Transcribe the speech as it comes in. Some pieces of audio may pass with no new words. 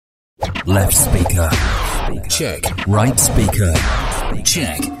Left speaker. Check. Right speaker.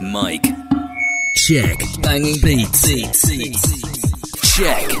 Check. Mic. Check. Banging beats.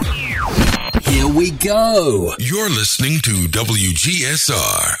 Check. Here we go. You're listening to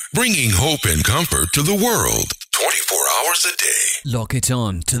WGSR, bringing hope and comfort to the world 24 hours a day. Lock it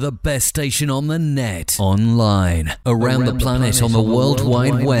on to the best station on the net, online, around the planet, on the World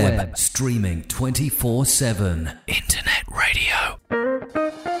Wide Web, streaming 24/7. Internet radio.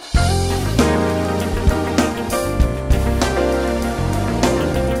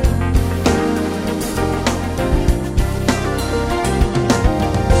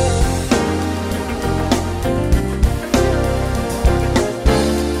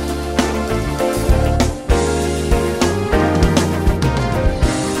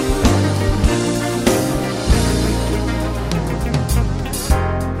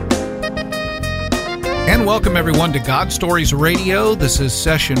 And welcome everyone to God Stories Radio. This is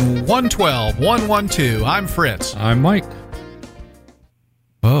session 112. I'm Fritz. I'm Mike.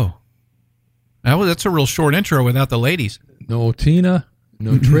 Oh. That's a real short intro without the ladies. No Tina,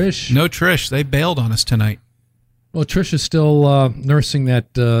 no Trish. No Trish. They bailed on us tonight. Well, Trish is still nursing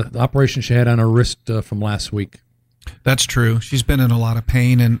that operation she had on her wrist from last week. That's true. She's been in a lot of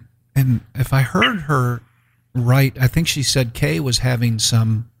pain. And if I heard her right, I think she said Kay was having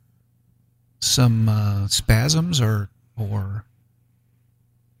some spasms or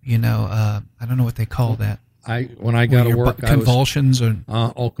you know, I don't know what they call that. When I got to work, convulsions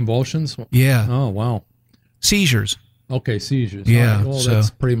convulsions. Yeah. Oh wow. Seizures. Okay, seizures. Yeah. Right. Well, so that's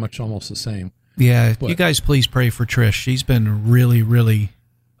pretty much almost the same. Yeah. But, you guys, please pray for Trish. She's been really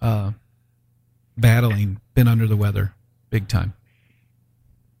battling. Been under the weather, big time.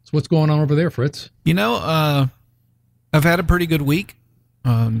 So what's going on over there, Fritz? You know, I've had a pretty good week.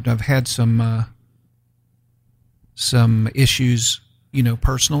 I've had some issues, you know,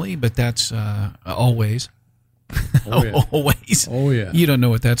 personally, but that's always. Oh, yeah. Always. Oh, yeah. You don't know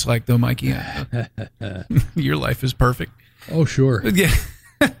what that's like, though, Mikey. Your life is perfect. Oh, sure. Yeah.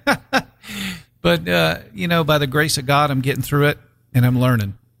 But, you know, by the grace of God, I'm getting through it, and I'm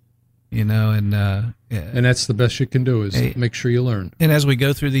learning, you know, and that's the best you can do is make sure you learn. And as we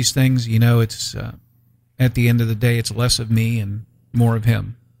go through these things, you know, it's at the end of the day, it's less of me and more of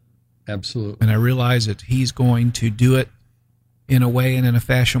him. Absolutely. And I realize that he's going to do it in a way and in a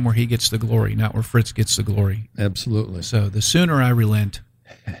fashion where he gets the glory, not where Fritz gets the glory. Absolutely. So the sooner I relent,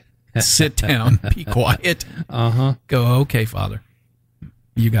 sit down, be quiet, go, okay, Father,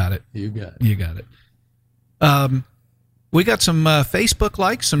 you got it. You got it. You got it. We got some Facebook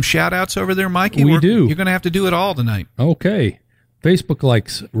likes, some shout outs over there, Mikey. We do. You're going to have to do it all tonight. Okay. Facebook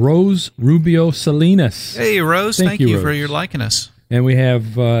likes Rose Rubio Salinas. Hey, Rose, thank you Rose, for your liking us. And we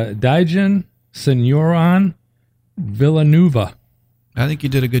have Dijon Senoran Villanueva. I think you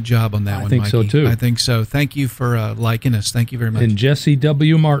did a good job on that one, I think Mikey. so, too. I think so. Thank you for liking us. Thank you very much. And Jesse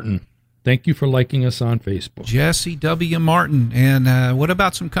W. Martin. Thank you for liking us on Facebook. Jesse W. Martin. And what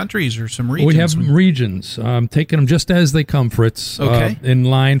about some countries or some regions? We have some regions. I'm taking them just as they come, Fritz. Okay. In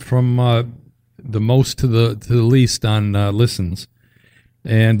line from the most to the least on listens.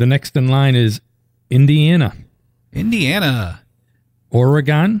 And the next in line is Indiana. Indiana.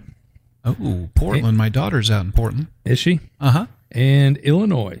 Oregon. Oh, Portland. My daughter's out in Portland. Is she? Uh-huh. And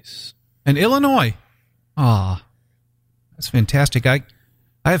Illinois. And Illinois. Ah, that's fantastic. I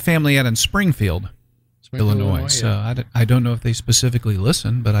have family out in Springfield, Illinois. So yeah. I don't know if they specifically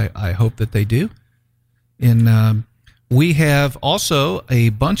listen, but I hope that they do. And we have also a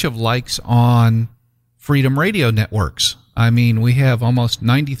bunch of likes on Freedom Radio Networks. I mean, we have almost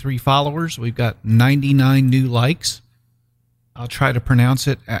 93 followers. We've got 99 new likes. I'll try to pronounce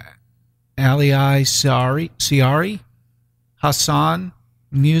it. Alii Siari, Hassan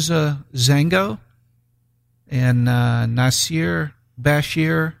Musa Zango, and Nasir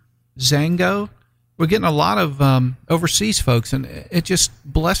Bashir Zango. We're getting a lot of overseas folks, and it just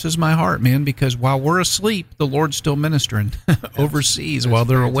blesses my heart, man, because while we're asleep, the Lord's still ministering overseas while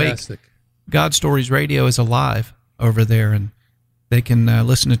they're fantastic. Awake. God Stories Radio is alive over there, and they can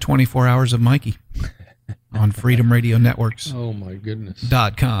listen to 24 Hours of Mikey on Freedom Radio Networks. Oh, my goodness.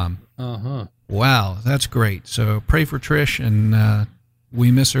 .com. Uh-huh. Wow, that's great. So pray for Trish, and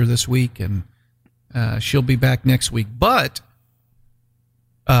we miss her this week, and she'll be back next week. But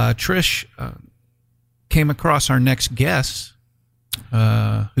Trish came across our next guest,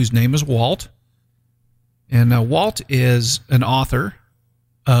 whose name is Walt. And Walt is an author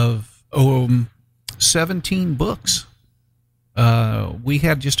of 17 books. We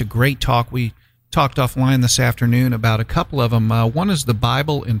had just a great talk. We talked offline this afternoon about a couple of them. One is The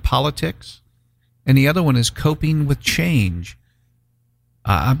Bible in Politics, and the other one is Coping with Change.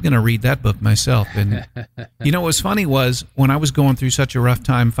 I'm going to read that book myself. And you know, what was funny was when I was going through such a rough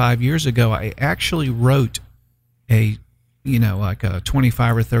time 5 years ago, I actually wrote a, like a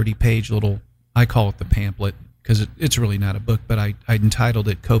 25 or 30 page little, I call it the pamphlet because it's really not a book, but I entitled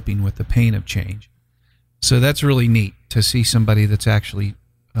it Coping with the Pain of Change. So that's really neat to see somebody that's actually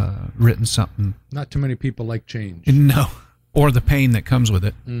written something. Not too many people like change. No, or the pain that comes with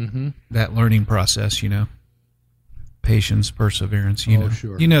it. Mm-hmm. That learning process, patience, perseverance.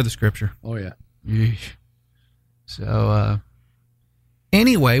 Sure. You know the scripture. Oh yeah. Yeesh. So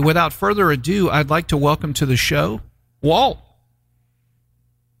anyway, without further ado, I'd like to welcome to the show Walt.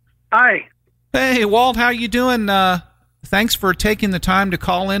 Hi. Hey, Walt, how you doing? Thanks for taking the time to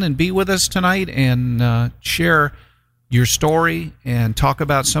call in and be with us tonight and share your story and talk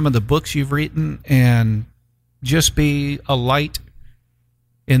about some of the books you've written and just be a light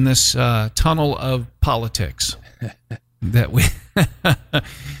in this tunnel of politics that we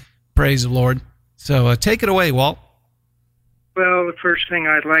praise the Lord. So take it away, Walt. Well, the first thing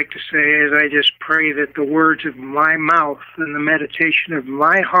I'd like to say is I just pray that the words of my mouth and the meditation of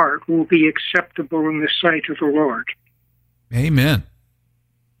my heart will be acceptable in the sight of the Lord. Amen.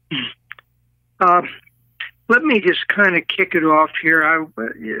 Let me just kind of kick it off here.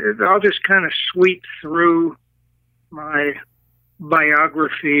 I'll just kind of sweep through my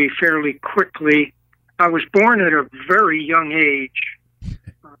biography fairly quickly. I was born at a very young age.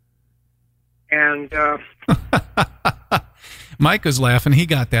 And Mike was laughing. He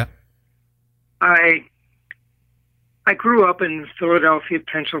got that. I grew up in Philadelphia,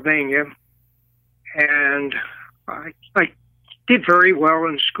 Pennsylvania, and I did very well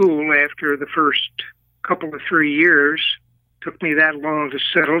in school after the first couple of 3 years. Took me that long to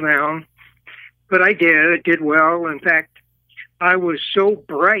settle down, but I did well. In fact, I was so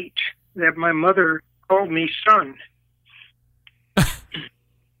bright that my mother called me son.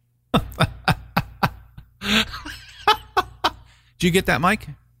 Did you get that, Mike?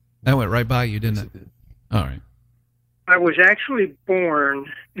 That went right by you, didn't it? All right. I was actually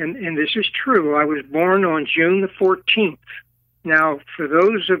born, and this is true, I was born on June the 14th. Now, for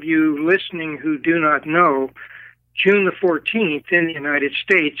those of you listening who do not know, June the 14th in the United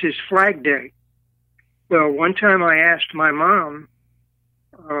States is Flag Day. Well, one time I asked my mom,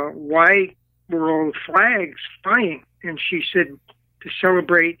 why were all the flags flying? And she said, to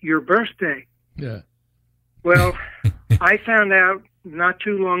celebrate your birthday. Yeah. Well, I found out not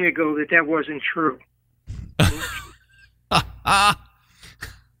too long ago that wasn't true.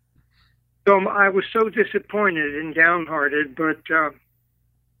 So I was so disappointed and downhearted, but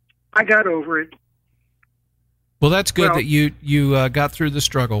I got over it. Well, that's good that you got through the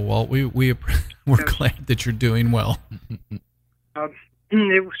struggle, Walt. We're glad that you're doing well. I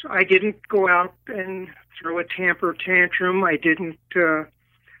didn't go out and throw a temper tantrum. I didn't go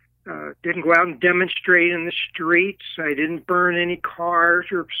out and demonstrate in the streets. I didn't burn any cars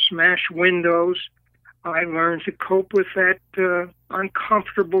or smash windows. I learned to cope with that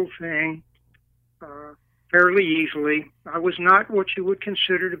uncomfortable thing fairly easily. I was not what you would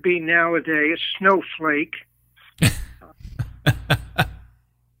consider to be nowadays a snowflake.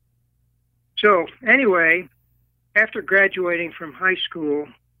 So anyway, after graduating from high school,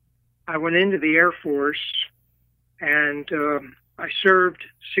 I went into the Air Force, and I served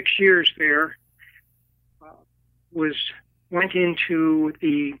 6 years there. Went into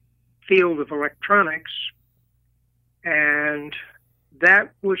the field of electronics, and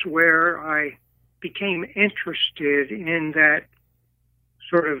that was where I became interested in that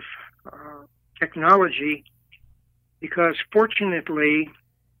sort of technology, because fortunately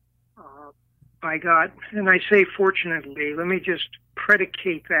I got, and I say fortunately, let me just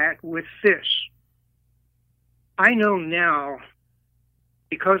predicate that with this. I know now,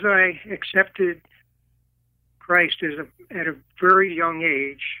 because I accepted Christ at a very young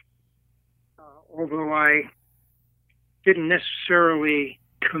age, although I didn't necessarily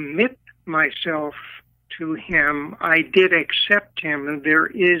commit myself to him, I did accept him, and there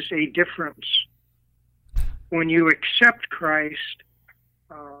is a difference. When you accept Christ,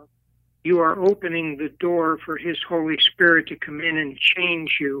 you are opening the door for his Holy Spirit to come in and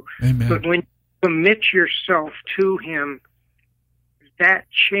change you. Amen. But when you commit yourself to him, that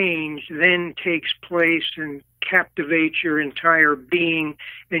change then takes place and captivates your entire being,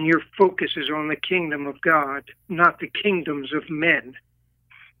 and your focus is on the kingdom of God, not the kingdoms of men.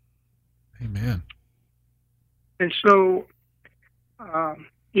 Amen. And so,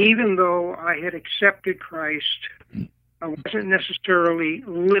 even though I had accepted Christ, I wasn't necessarily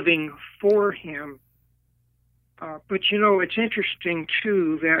living for him. But it's interesting,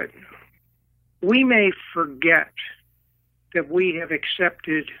 too, that we may forget that we have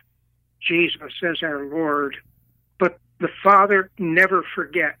accepted Jesus as our Lord, but the Father never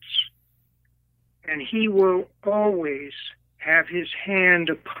forgets, and He will always have His hand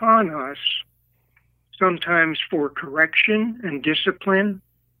upon us, sometimes for correction and discipline,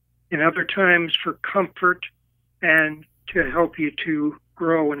 and other times for comfort and to help you to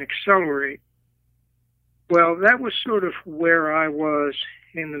grow and accelerate. Well, that was sort of where I was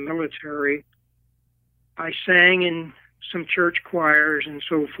in the military. I sang in some church choirs and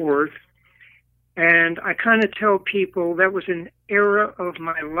so forth, and I kind of tell people that was an era of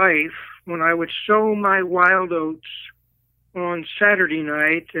my life when I would sow my wild oats on Saturday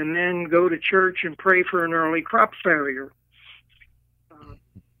night and then go to church and pray for an early crop failure.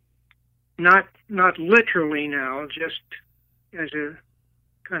 Not literally now, just as a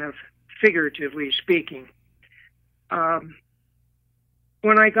kind of figuratively speaking.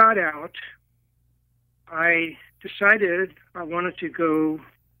 When I got out, I decided I wanted to go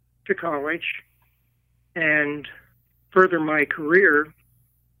to college and further my career.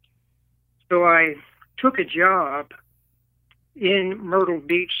 So I took a job in Myrtle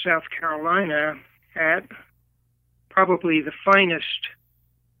Beach, South Carolina, at probably the finest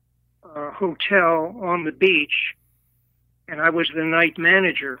hotel on the beach, and I was the night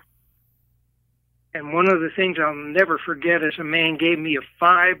manager. And one of the things I'll never forget is a man gave me a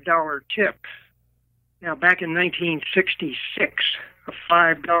 $5 tip. Now, back in 1966, a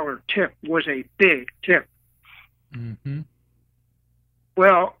 $5 tip was a big tip. Mm-hmm.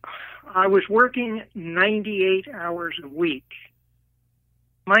 Well, I was working 98 hours a week.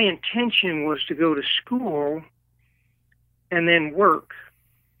 My intention was to go to school and then work.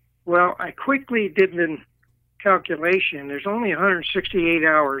 Well, I quickly did the calculation. There's only 168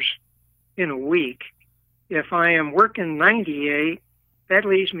 hours in a week. If I am working 98, that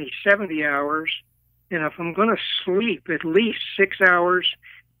leaves me 70 hours. And if I'm going to sleep at least 6 hours,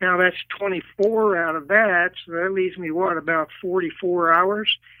 now that's 24 out of that, so that leaves me, about 44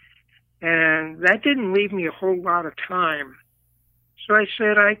 hours? And that didn't leave me a whole lot of time. So I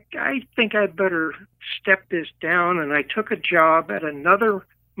said, I think I'd better step this down, and I took a job at another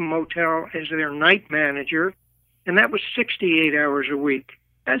motel as their night manager, and that was 68 hours a week.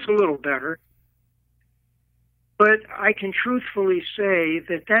 That's a little better. But I can truthfully say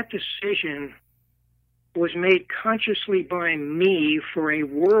that that decision was made consciously by me for a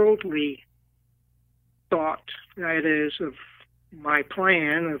worldly thought, that is, of my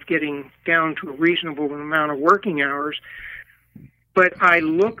plan of getting down to a reasonable amount of working hours. But I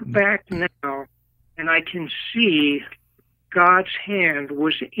look back now, and I can see God's hand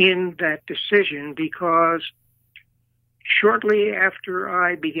was in that decision, because shortly after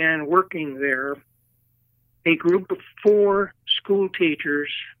I began working there, a group of 4 school teachers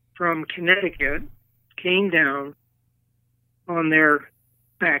from Connecticut came down on their,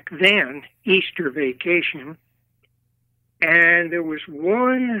 back then, Easter vacation, and there was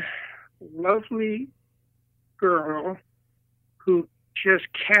one lovely girl who just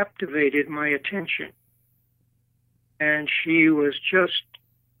captivated my attention. And she was just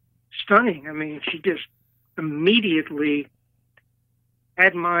stunning. I mean, she just immediately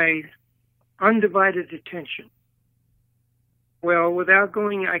had my undivided attention. Well, without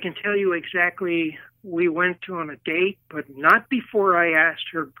going, I can tell you exactly, we went on a date, but not before I asked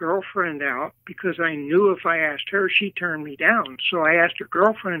her girlfriend out, because I knew if I asked her, she'd turn me down. So I asked her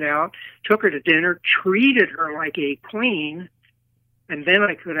girlfriend out, took her to dinner, treated her like a queen, and then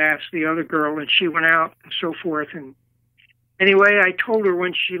I could ask the other girl, and she went out and so forth. And anyway, I told her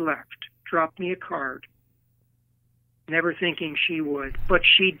when she left, dropped me a card, never thinking she would, but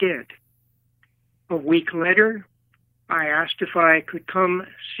she did. A week later, I asked if I could come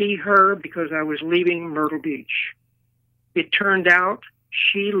see her because I was leaving Myrtle Beach. It turned out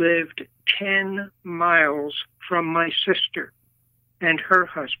she lived 10 miles from my sister and her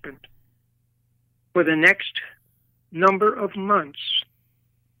husband. For the next number of months,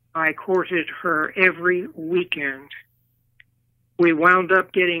 I courted her every weekend. We wound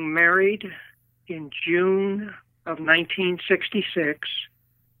up getting married in June of 1966.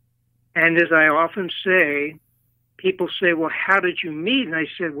 And as I often say, people say, well, how did you meet? And I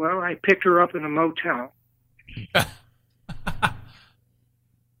said, well, I picked her up in a motel.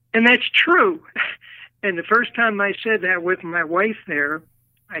 And that's true. And the first time I said that with my wife there,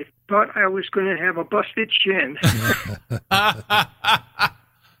 I thought I was going to have a busted chin.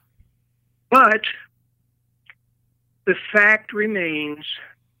 But the fact remains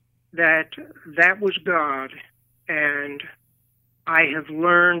that that was God, and I have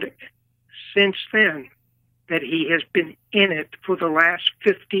learned since then that he has been in it for the last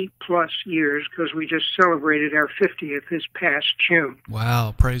 50-plus years, because we just celebrated our 50th this past June.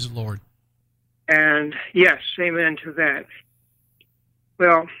 Wow, praise the Lord. And yes, amen to that.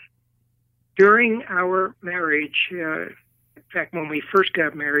 Well, during our marriage, in fact, when we first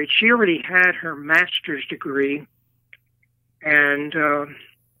got married, she already had her master's degree, and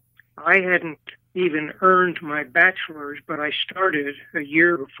I hadn't even earned my bachelor's, but I started a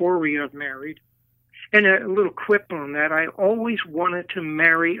year before we got married. And a little quip on that, I always wanted to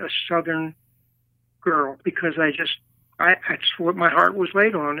marry a Southern girl, because that's what my heart was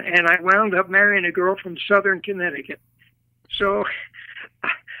laid on. And I wound up marrying a girl from Southern Connecticut. So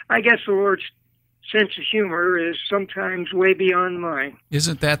I guess the Lord's sense of humor is sometimes way beyond mine.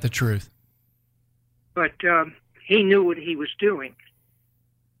 Isn't that the truth? But he knew what he was doing.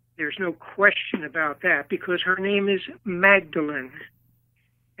 There's no question about that, because her name is Magdalene.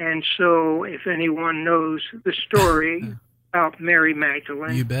 And so if anyone knows the story about Mary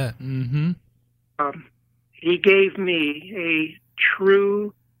Magdalene, You bet. Mm-hmm. He gave me a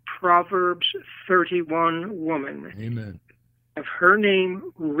true Proverbs 31 woman. Amen. Of her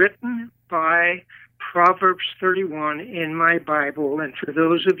name written by Proverbs 31 in my Bible. And for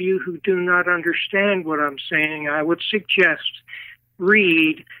those of you who do not understand what I'm saying, I would suggest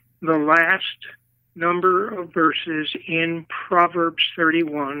read the last number of verses in Proverbs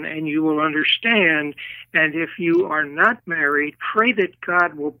 31, and you will understand. And if you are not married, pray that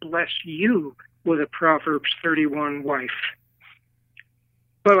God will bless you with a Proverbs 31 wife.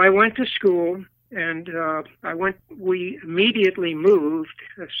 Well, I went to school, and we immediately moved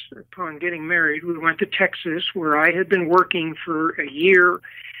upon getting married. We went to Texas, where I had been working for a year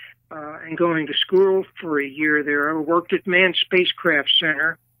and going to school for a year there. I worked at Manned Spacecraft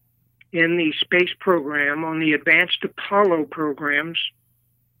Center in the space program on the advanced Apollo programs.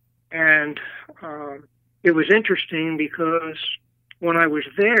 And it was interesting because when I was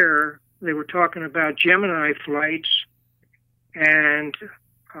there, they were talking about Gemini flights, and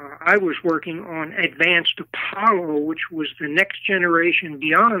I was working on advanced Apollo, which was the next generation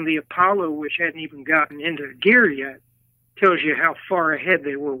beyond the Apollo, which hadn't even gotten into gear yet. Tells you how far ahead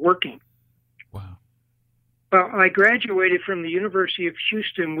they were working. Wow. Well, I graduated from the University of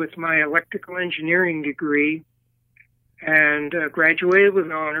Houston with my electrical engineering degree, and graduated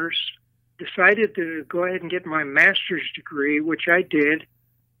with honors. Decided to go ahead and get my master's degree, which I did,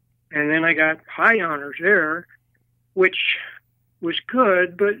 and then I got high honors there, which was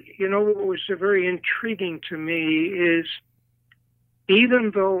good. But you know what was very intriguing to me is,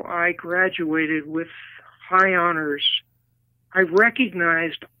 even though I graduated with high honors, I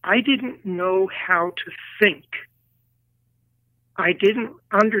recognized I didn't know how to think. I didn't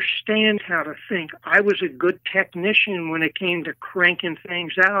understand how to think. I was a good technician when it came to cranking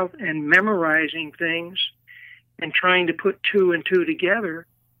things out and memorizing things and trying to put two and two together.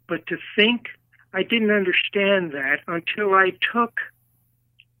 But to think, I didn't understand that until I took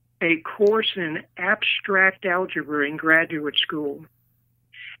a course in abstract algebra in graduate school.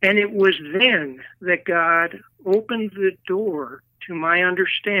 And it was then that God opened the door to my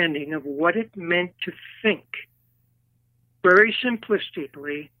understanding of what it meant to think. Very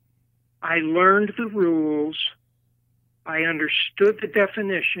simplistically, I learned the rules, I understood the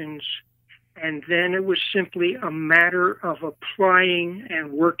definitions, and then it was simply a matter of applying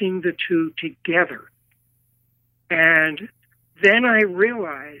and working the two together. And then I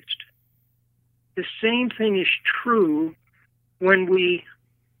realized the same thing is true when we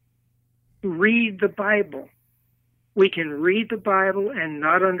read the Bible. We can read the Bible and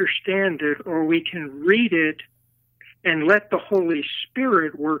not understand it, or we can read it and let the Holy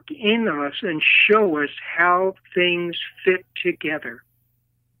Spirit work in us and show us how things fit together.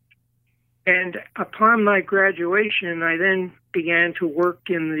 And upon my graduation, I then began to work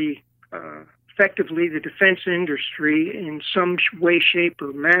in the effectively the defense industry in some way, shape,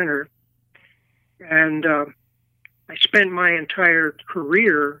 or manner. And I spent my entire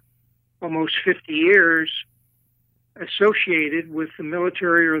career, almost 50 years, associated with the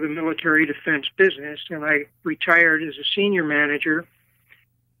military or the military defense business, and I retired as a senior manager.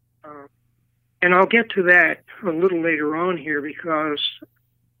 And I'll get to that a little later on here, because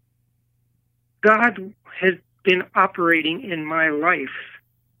God had been operating in my life.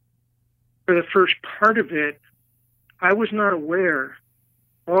 For the first part of it, I was not aware.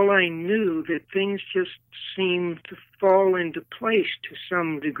 All I knew that things just seemed to fall into place to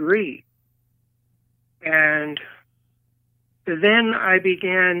some degree. And then I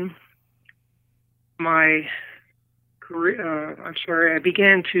began my career, I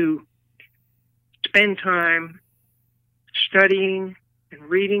began to spend time studying and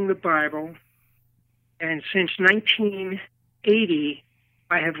reading the Bible. And since 1980,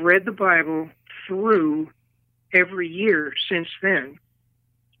 I have read the Bible through every year since then.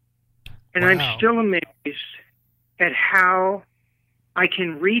 And Wow. I'm still amazed at how I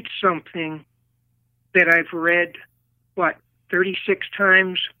can read something that I've read, 36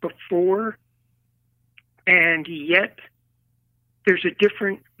 times before, and yet there's a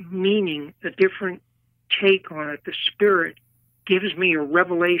different meaning, a different take on it. The Spirit gives me a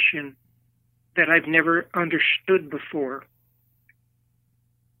revelation that I've never understood before.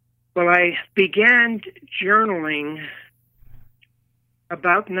 Well, I began journaling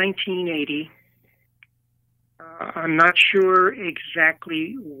about 1980. I'm not sure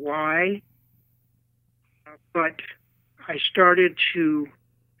exactly why, but I started to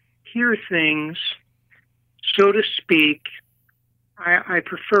hear things, so to speak. I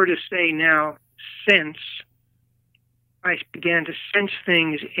prefer to say now, sense. I began to sense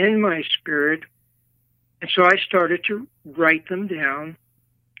things in my spirit, and so I started to write them down.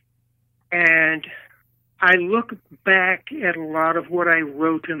 And I look back at a lot of what I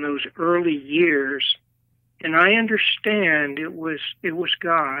wrote in those early years, and I understand it was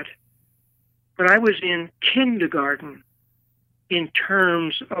God. But I was in kindergarten in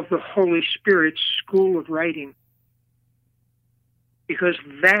terms of the Holy Spirit's school of writing, because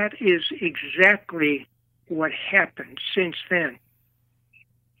that is exactly what happened since then.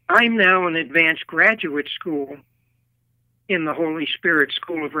 I'm now in advanced graduate school in the Holy Spirit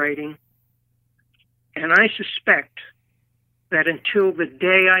School of Writing, and I suspect that until the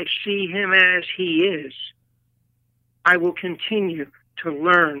day I see him as he is, I will continue to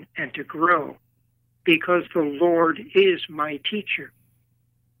learn and to grow, because the Lord is my teacher.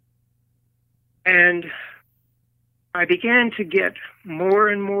 And I began to get more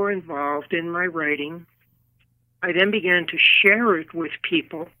and more involved in my writing. I then began to share it with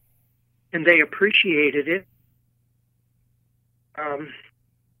people, and they appreciated it.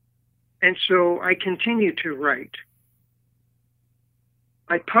 And so I continued to write.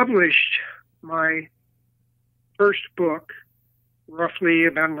 I published my first book roughly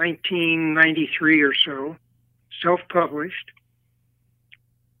about 1993 or so, self-published,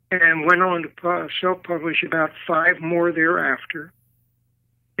 and went on to self-publish about 5 more thereafter.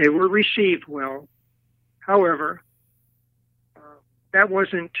 They were received well. However, that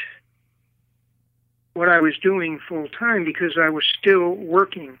wasn't what I was doing full-time, because I was still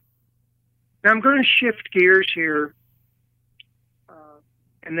working. Now I'm going to shift gears here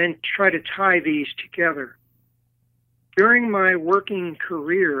and then try to tie these together. During my working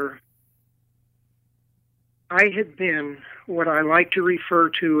career, I had been what I like to refer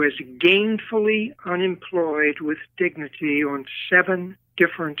to as gainfully unemployed with dignity on 7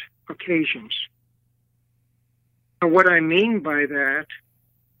 different occasions. Now, what I mean by that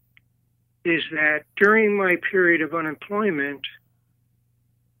is that during my period of unemployment,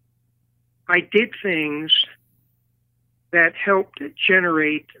 I did things that helped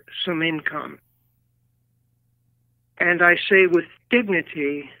generate some income. And I say with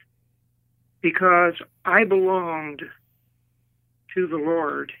dignity because I belonged to the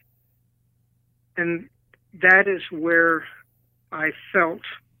Lord. And that is where I felt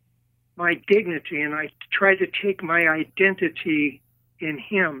my dignity, and I tried to take my identity in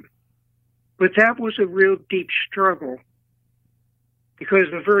Him. But that was a real deep struggle,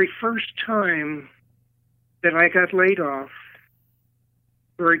 because the very first time that I got laid off,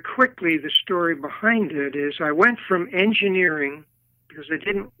 very quickly, the story behind it is I went from engineering, because I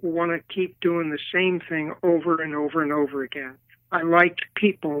didn't want to keep doing the same thing over and over and over again. I liked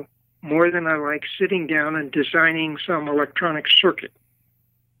people more than I liked sitting down and designing some electronic circuit.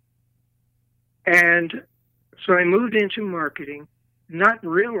 And so I moved into marketing, not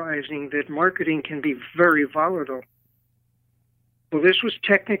realizing that marketing can be very volatile. Well, this was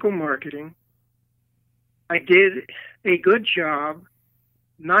technical marketing. I did a good job,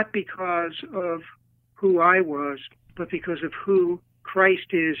 not because of who I was, but because of who Christ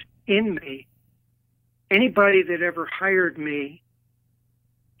is in me. Anybody that ever hired me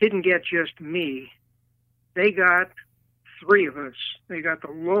didn't get just me. They got 3 of us. They got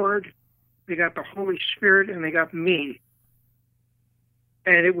the Lord, they got the Holy Spirit, and they got me.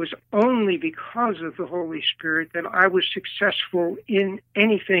 And it was only because of the Holy Spirit that I was successful in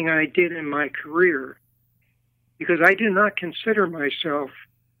anything I did in my career, because I do not consider myself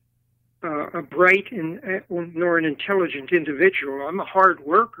a bright nor an intelligent individual. I'm a hard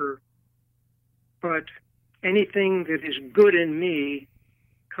worker, but anything that is good in me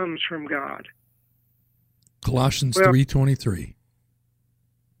comes from God. Colossians 3:23.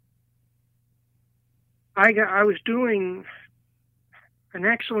 I was doing an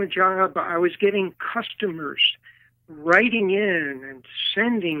excellent job. I was getting customers writing in and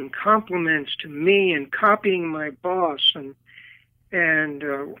sending compliments to me and copying my boss, and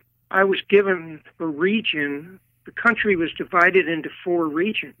I was given a region. The country was divided into 4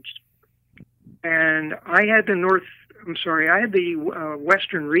 regions, and I had the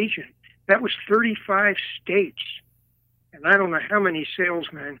Western region. That was 35 states, and I don't know how many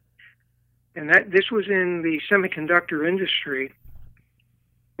salesmen. And this was in the semiconductor industry.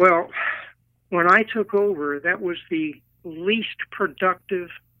 Well, when I took over, that was the least productive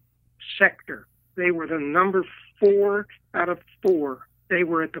sector. They were the number 4 out of 4. They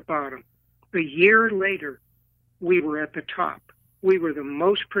were at the bottom. A year later, we were at the top. We were the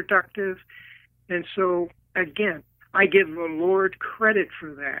most productive. And so, again, I give the Lord credit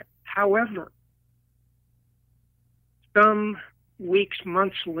for that. However, some weeks,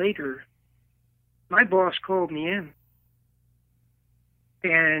 months later, my boss called me in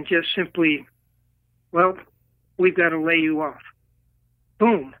and just simply, well, we've got to lay you off.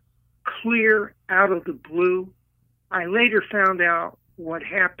 Boom. Clear out of the blue. I later found out what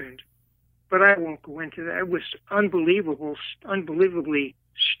happened, but I won't go into that. It was unbelievably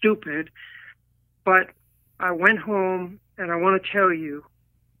stupid. But I went home, and I want to tell you,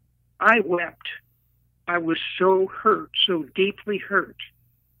 I wept. I was so hurt, so deeply hurt.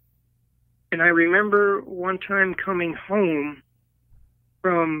 And I remember one time coming home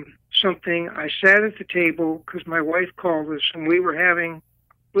from something. I sat at the table because my wife called us, and we were having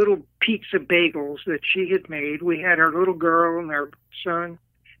little pizza bagels that she had made. We had our little girl and our son.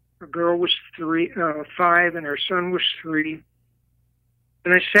 Our girl was 5, and our son was 3.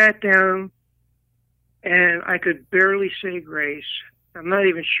 And I sat down, and I could barely say grace. I'm not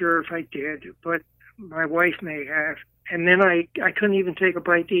even sure if I did, but my wife may have. And then I couldn't even take a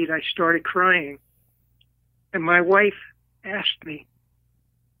bite to eat. I started crying. And my wife asked me,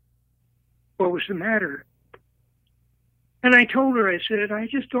 what was the matter? And I told her, I said, I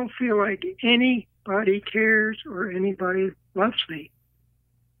just don't feel like anybody cares or anybody loves me.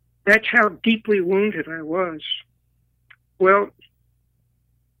 That's how deeply wounded I was. Well,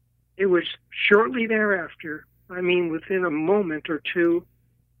 it was shortly thereafter, within a moment or two,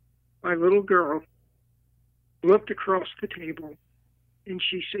 my little girl looked across the table and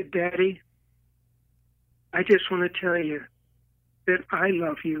she said, Daddy, I just want to tell you that I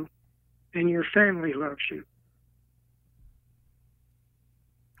love you and your family loves you.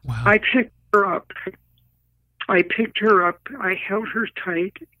 Wow. I picked her up. I held her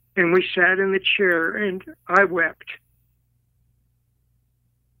tight, and we sat in the chair, and I wept.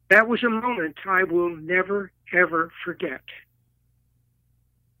 That was a moment I will never, ever forget.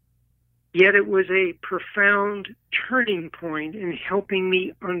 Yet it was a profound turning point in helping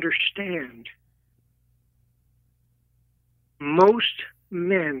me understand. Most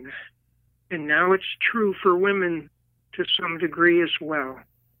men, and now it's true for women to some degree as well,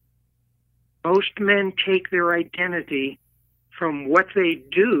 most men take their identity from what they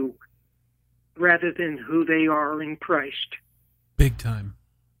do rather than who they are in Christ. Big time.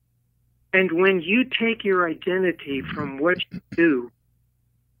 And when you take your identity from what you do,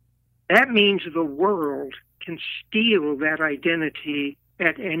 that means the world can steal that identity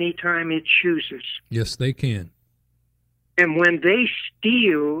at any time it chooses. Yes, they can. And when they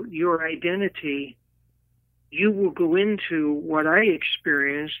steal your identity, you will go into what I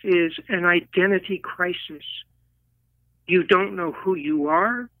experienced is an identity crisis. You don't know who you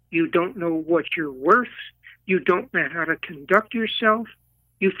are. You don't know what you're worth. You don't know how to conduct yourself.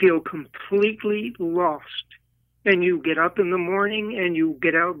 You feel completely lost. And you get up in the morning and you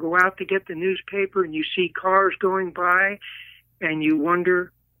go out to get the newspaper and you see cars going by and you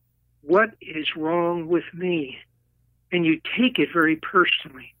wonder, what is wrong with me? And you take it very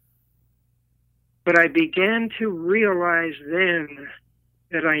personally. But I began to realize then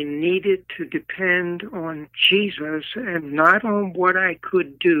that I needed to depend on Jesus and not on what I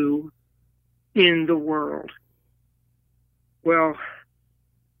could do in the world. Well,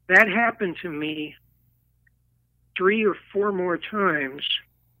 that happened to me 3 or 4 more times,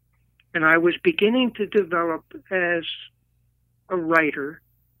 and I was beginning to develop as a writer.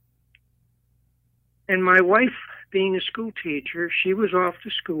 And my wife, being a school teacher, she was off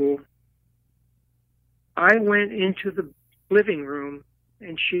to school. I went into the living room,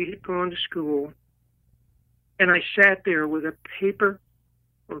 and she had gone to school, and I sat there with a paper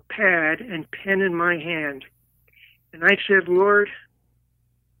or pad and pen in my hand, and I said, Lord,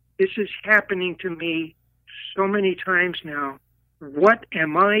 this is happening to me so many times now. What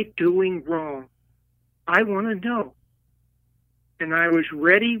am I doing wrong? I want to know. And I was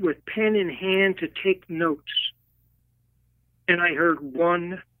ready with pen in hand to take notes. and I heard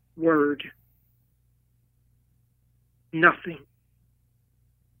one word. Nothing.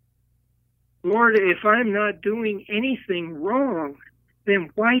 Lord, if I'm not doing anything wrong, then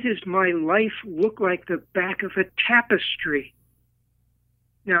why does my life look like the back of a tapestry?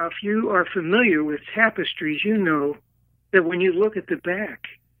 Now, if you are familiar with tapestries, you know that when you look at the back,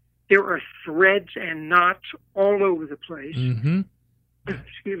 there are threads and knots all over the place. Mm-hmm.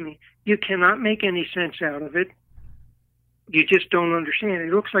 Excuse me. You cannot make any sense out of it. You just don't understand.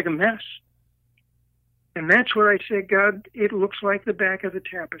 It looks like a mess. And that's where I said, God, it looks like the back of the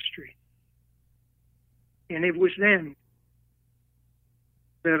tapestry. And it was then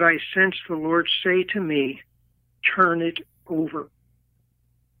that I sensed the Lord say to me, turn it over.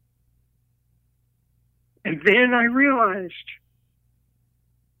 And then I realized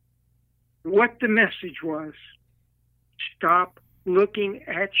what the message was. Stop looking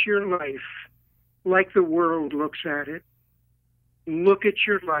at your life like the world looks at it. Look at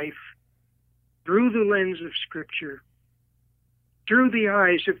your life through the lens of Scripture, through the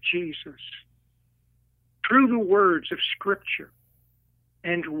eyes of Jesus, through the words of Scripture.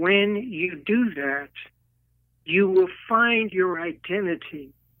 And when you do that, you will find your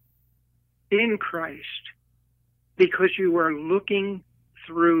identity in Christ because you are looking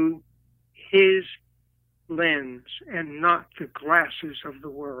through His lens and not the glasses of the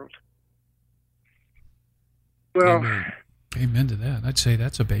world. Well, Amen to that. I'd say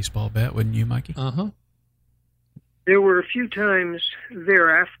that's a baseball bet, wouldn't you, Mikey? Uh-huh. there were a few times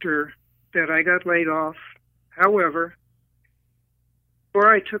thereafter that I got laid off. However,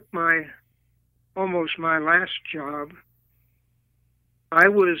 before I took almost my last job, I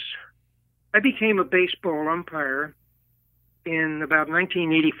became a baseball umpire in about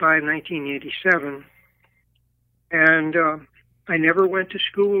 1985, 1987. And I never went to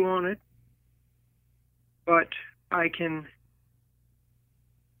school on it, but I can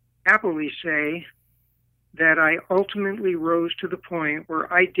happily say that I ultimately rose to the point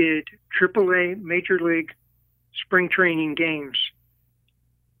where I did AAA Major League spring training games.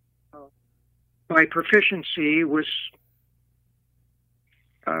 My proficiency was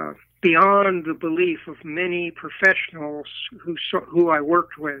beyond the belief of many professionals who I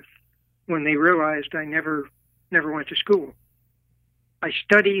worked with when they realized I never went to school. I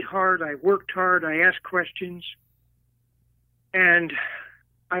studied hard, I worked hard, I asked questions, and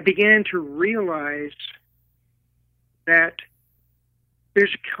I began to realize that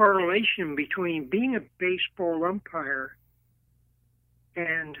there's a correlation between being a baseball umpire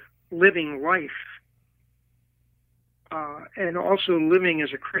and living life, and also living as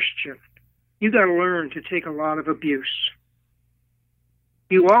a Christian. You got to learn to take a lot of abuse.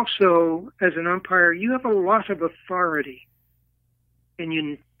 You also, as an umpire, you have a lot of authority, and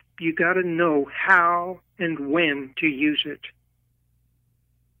you got to know how and when to use it.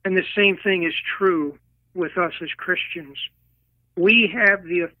 And the same thing is true with us as Christians. We have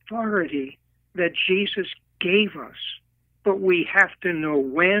the authority that Jesus gave us, but we have to know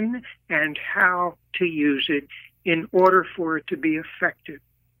when and how to use it in order for it to be effective.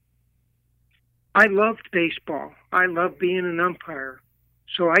 I loved baseball. I loved being an umpire.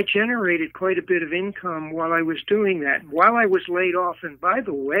 So I generated quite a bit of income while I was doing that. While I was laid off, and by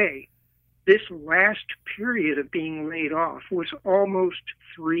the way, this last period of being laid off was almost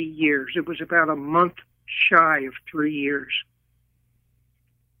 3 years. It was about a month shy of 3 years.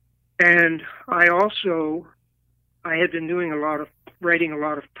 And I had been writing a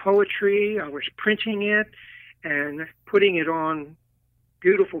lot of poetry. I was printing it and putting it on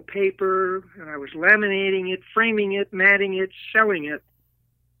beautiful paper, and I was laminating it, framing it, matting it, selling it.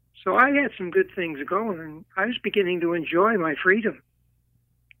 So I had some good things going, and I was beginning to enjoy my freedom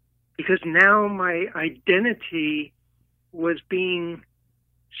because now my identity was being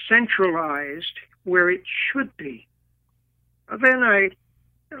centralized where it should be. Then I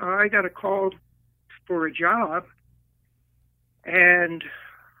got a call for a job, and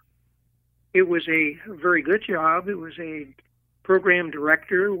it was a very good job. It was a program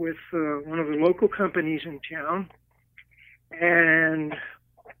director with one of the local companies in town. And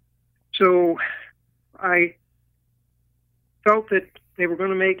so I felt that they were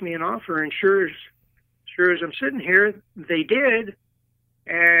going to make me an offer, and sure as I'm sitting here, they did.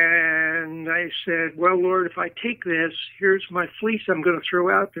 And I said, well, Lord, if I take this, here's my fleece I'm going to throw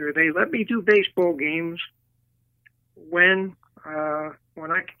out there. They let me do baseball games when I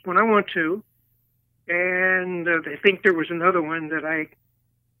want to, and I think there was another one that I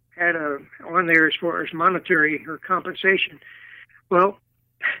had on there as far as monetary or compensation. Well,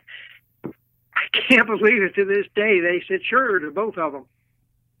 I can't believe it to this day. They said sure to both of them.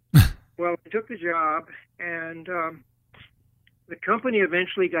 Well, I took the job, and The company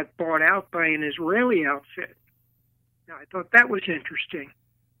eventually got bought out by an Israeli outfit. Now, I thought that was interesting.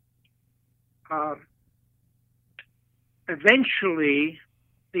 Eventually,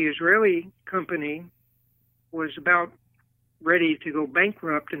 the Israeli company was about ready to go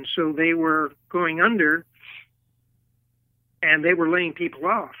bankrupt, and so they were going under, and they were laying people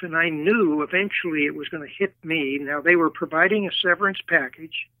off. And I knew eventually it was going to hit me. Now, they were providing a severance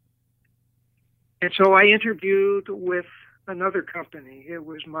package. And so I interviewed with another company. It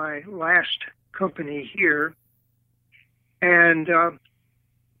was my last company here. And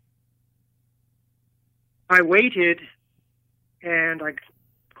I waited, and I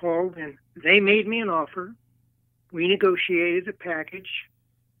called, and they made me an offer. We negotiated the package,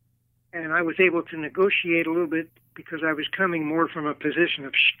 and I was able to negotiate a little bit because I was coming more from a position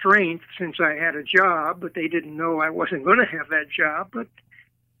of strength since I had a job, but they didn't know I wasn't going to have that job. But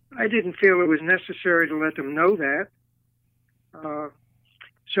I didn't feel it was necessary to let them know that.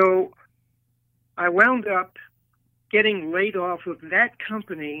 So I wound up getting laid off of that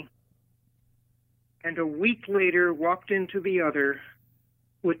company, and a week later walked into the other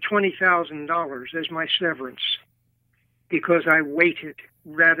with $20,000 as my severance because I waited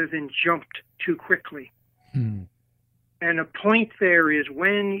rather than jumped too quickly. And a point there is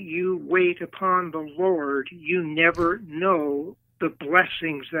when you wait upon the Lord, you never know the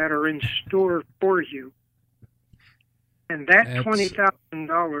blessings that are in store for you. And that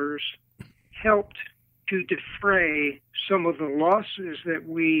 $20,000 helped to defray some of the losses that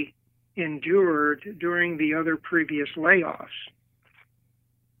we endured during the other previous layoffs.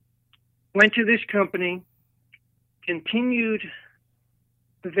 Went to this company, continued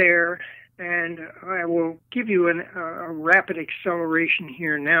there, and I will give you a rapid acceleration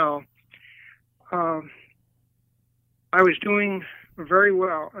here now. I was doing very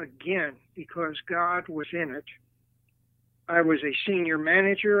well again because God was in it. I was a senior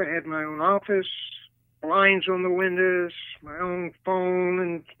manager. I had my own office, blinds on the windows, my own phone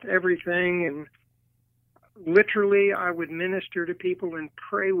and everything. And literally, I would minister to people and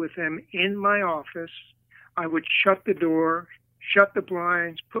pray with them in my office. I would shut the door, shut the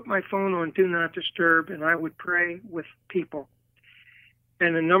blinds, put my phone on Do Not Disturb, and I would pray with people.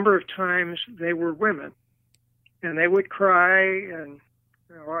 And a number of times they were women. And they would cry, and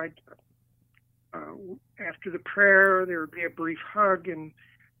after the prayer, there would be a brief hug, and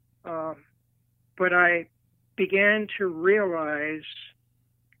but I began to realize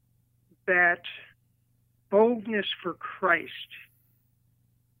that boldness for Christ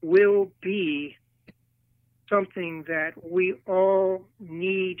will be something that we all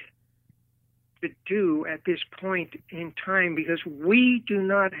need to do at this point in time because we do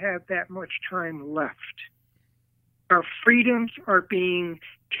not have that much time left. Our freedoms are being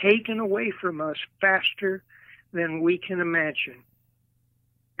taken away from us faster than we can imagine.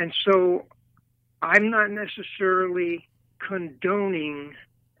 And so I'm not necessarily condoning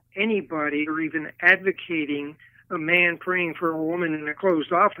anybody or even advocating a man praying for a woman in a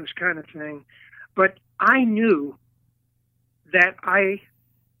closed office kind of thing. But I knew that I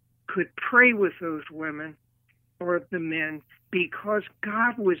could pray with those women or the men because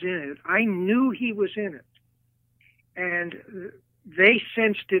God was in it. I knew He was in it. And they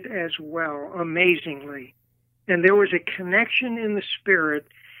sensed it as well, amazingly. And there was a connection in the spirit,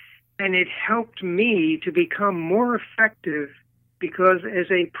 and it helped me to become more effective because as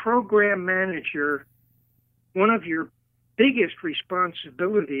a program manager, one of your biggest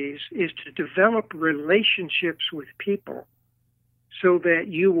responsibilities is to develop relationships with people so that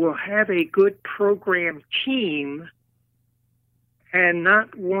you will have a good program team and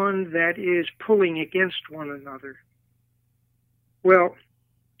not one that is pulling against one another. Well,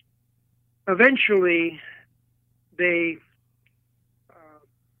 eventually, the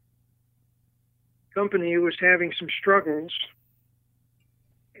company was having some struggles,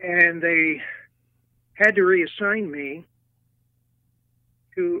 and they had to reassign me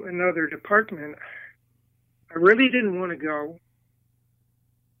to another department. I really didn't want to go,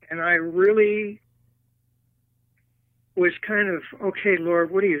 and I really was kind of, okay, Lord,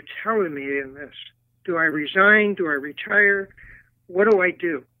 what are you telling me in this? Do I resign? Do I retire? What do I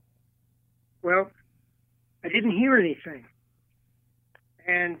do? Well, I didn't hear anything.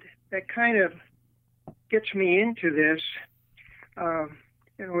 And that kind of gets me into this.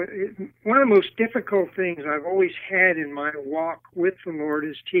 One of the most difficult things I've always had in my walk with the Lord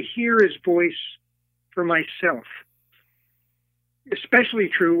is to hear His voice for myself. Especially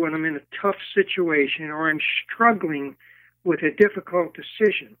true when I'm in a tough situation or I'm struggling with a difficult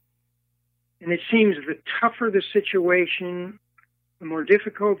decision. And it seems the tougher the situation, the more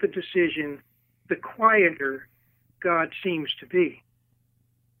difficult the decision, the quieter God seems to be.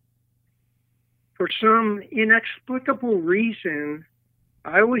 For some inexplicable reason,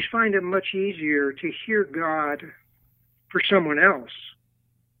 I always find it much easier to hear God for someone else.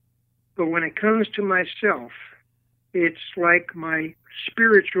 But when it comes to myself, it's like my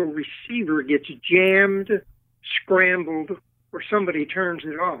spiritual receiver gets jammed, scrambled, or somebody turns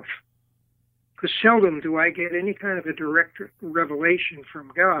it off. Because seldom do I get any kind of a direct revelation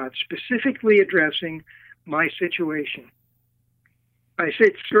from God, specifically addressing my situation. I say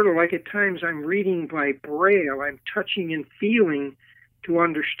it's sort of like at times I'm reading by braille. I'm touching and feeling to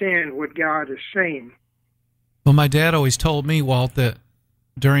understand what God is saying. Well, my dad always told me, Walt, that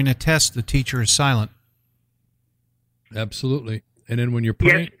during a test, the teacher is silent. Absolutely. And then when you're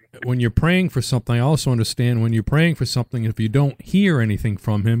praying for something, I also understand when you're praying for something, if you don't hear anything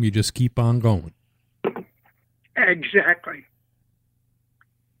from him, you just keep on going. Exactly.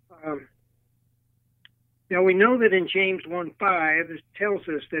 Now we know that in James 1:5, it tells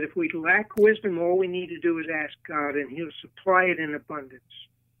us that if we lack wisdom, all we need to do is ask God, and he'll supply it in abundance.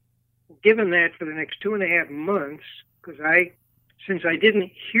 Given that for the next 2.5 months, since I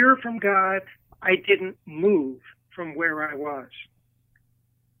didn't hear from God, I didn't move from where I was.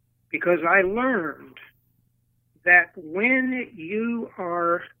 Because I learned that when you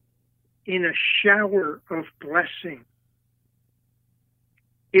are in a shower of blessing,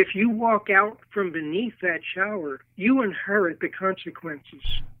 if you walk out from beneath that shower, you inherit the consequences.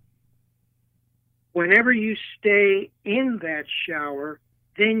 Whenever you stay in that shower,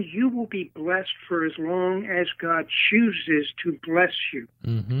 then you will be blessed for as long as God chooses to bless you.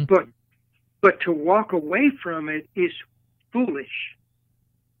 Mm-hmm. But to walk away from it is foolish.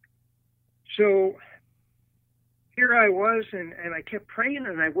 So here I was, and I kept praying,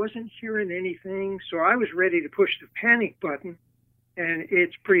 and I wasn't hearing anything, so I was ready to push the panic button. And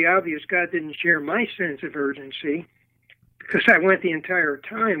it's pretty obvious God didn't share my sense of urgency, because I went the entire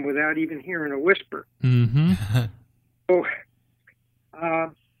time without even hearing a whisper. Mm-hmm. So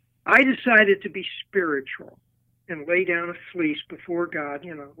I decided to be spiritual and lay down a fleece before God,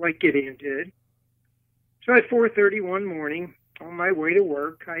 like Gideon did. So at 4:30 one morning, on my way to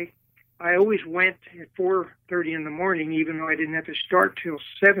work, I always went at 4:30 in the morning, even though I didn't have to start till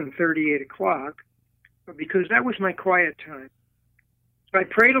 7:30, 8 o'clock, because that was my quiet time. So I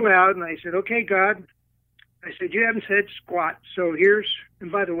prayed aloud, and I said, okay, God, I said, you haven't said squat, so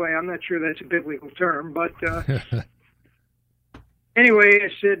and by the way, I'm not sure that's a biblical term, but anyway, I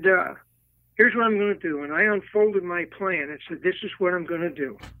said, here's what I'm going to do. And I unfolded my plan. I said, this is what I'm going to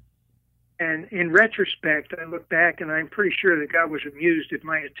do. And in retrospect, I look back, and I'm pretty sure that God was amused at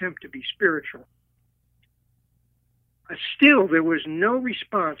my attempt to be spiritual. Still, there was no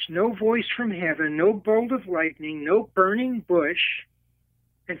response, no voice from heaven, no bolt of lightning, no burning bush.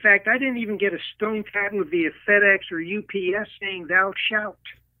 In fact, I didn't even get a stone tablet via FedEx or UPS saying, thou shalt.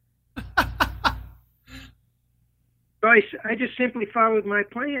 So I just simply followed my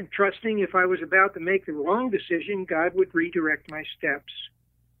plan, trusting if I was about to make the wrong decision, God would redirect my steps.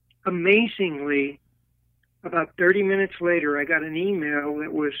 Amazingly, about 30 minutes later, I got an email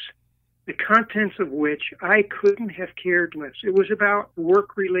that was the contents of which I couldn't have cared less. It was about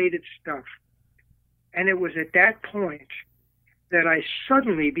work-related stuff. And it was at that point that I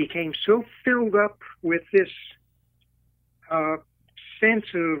suddenly became so filled up with this sense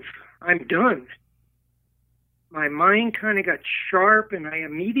of, I'm done. My mind kind of got sharp, and I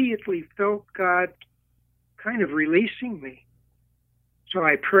immediately felt God kind of releasing me. So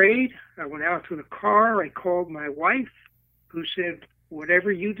I prayed. I went out to the car. I called my wife, who said,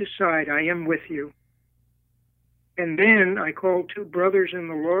 whatever you decide, I am with you. And then I called 2 brothers in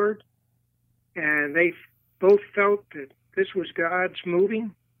the Lord, and they both felt that this was God's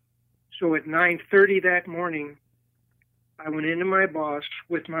moving. So at 9:30 that morning, I went into my boss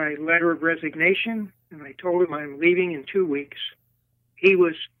with my letter of resignation, and I told him I'm leaving in 2 weeks. He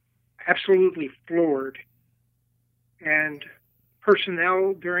was absolutely floored. And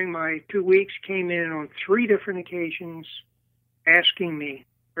personnel during my 2 weeks came in on 3 different occasions asking me,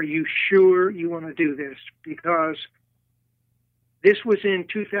 are you sure you want to do this? Because this was in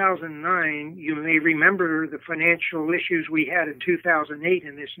 2009. You may remember the financial issues we had in 2008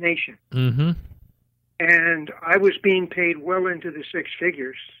 in this nation. Mm-hmm. And I was being paid well into the 6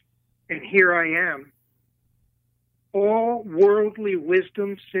 figures. And here I am. All worldly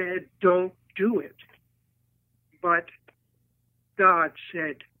wisdom said, don't do it. But God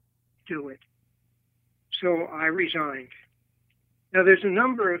said, do it. So I resigned. Now, there's a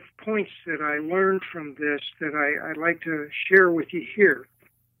number of points that I learned from this that I'd like to share with you here.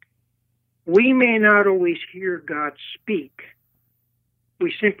 We may not always hear God speak,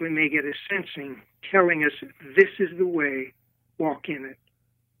 We simply may get a sensing telling us this is the way, walk in it.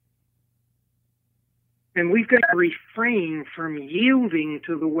 And we've got to refrain from yielding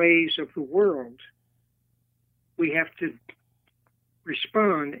to the ways of the world. We have to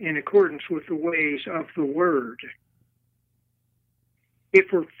respond in accordance with the ways of the Word.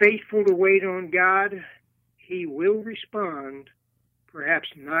 If we're faithful to wait on God, He will respond, perhaps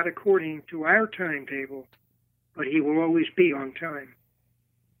not according to our timetable, but He will always be on time.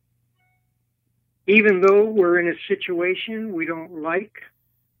 Even though we're in a situation we don't like,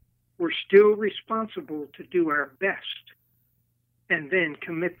 we're still responsible to do our best and then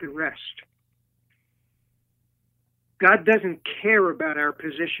commit the rest. God doesn't care about our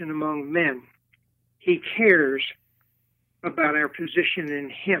position among men. He cares about our position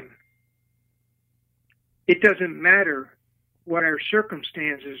in Him. It doesn't matter what our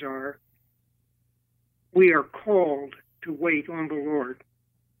circumstances are. We are called to wait on the Lord.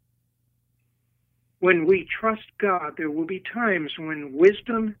 When we trust God, there will be times when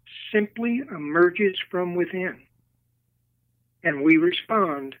wisdom simply emerges from within, and we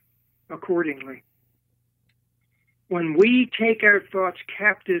respond accordingly. When we take our thoughts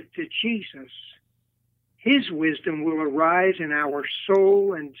captive to Jesus, His wisdom will arise in our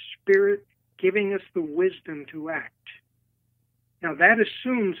soul and spirit, giving us the wisdom to act. Now that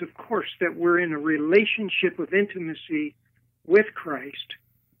assumes, of course, that we're in a relationship of intimacy with Christ,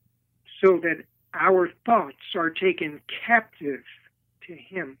 so that our thoughts are taken captive to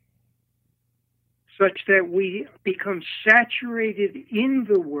Him, such that we become saturated in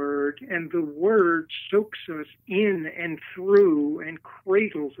the Word, and the Word soaks us in and through and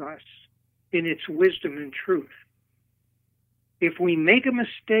cradles us in its wisdom and truth. If we make a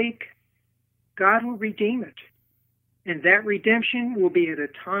mistake, God will redeem it, and that redemption will be at a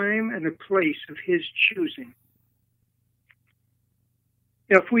time and a place of His choosing.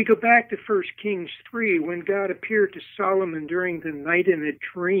 Now, if we go back to 1 Kings 3, when God appeared to Solomon during the night in a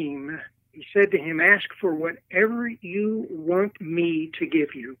dream, He said to him, "Ask for whatever you want me to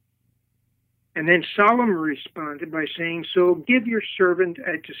give you." And then Solomon responded by saying, "So give your servant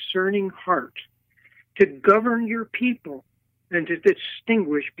a discerning heart to govern your people and to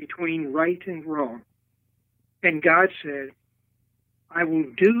distinguish between right and wrong." And God said, "I will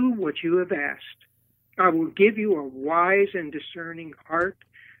do what you have asked. I will give you a wise and discerning heart,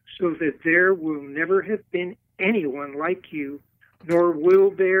 so that there will never have been anyone like you, nor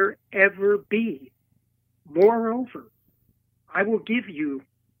will there ever be. Moreover, I will give you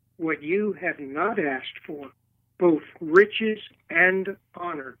what you have not asked for, both riches and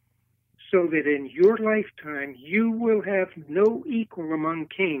honor, so that in your lifetime you will have no equal among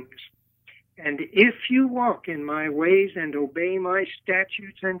kings. And if you walk in my ways and obey my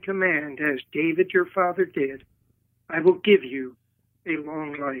statutes and command, as David your father did, I will give you a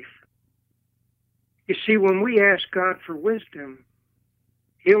long life." You see, when we ask God for wisdom,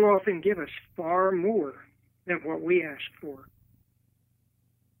 He'll often give us far more than what we ask for.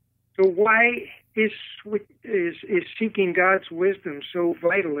 So why is seeking God's wisdom so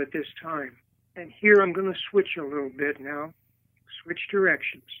vital at this time? And here I'm going to switch a little bit now, switch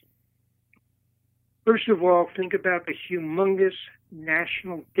directions. First of all, think about the humongous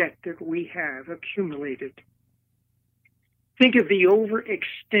national debt that we have accumulated. Think of the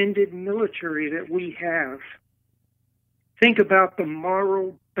overextended military that we have. Think about the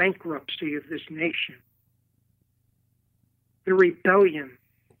moral bankruptcy of this nation, the rebellion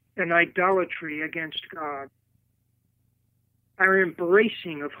and idolatry against God, our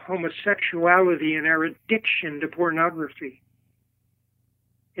embracing of homosexuality and our addiction to pornography,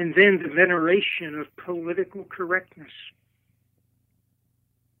 and then the veneration of political correctness.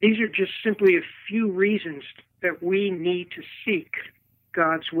 These are just simply a few reasons that we need to seek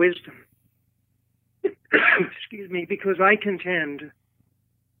God's wisdom. Excuse me, because I contend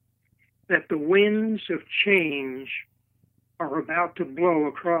that the winds of change are about to blow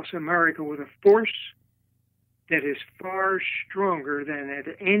across America with a force that is far stronger than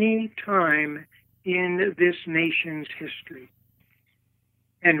at any time in this nation's history.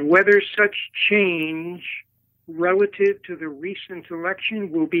 And whether such change relative to the recent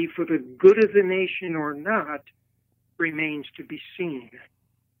election will be for the good of the nation or not remains to be seen.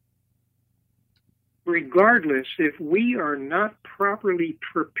 Regardless, if we are not properly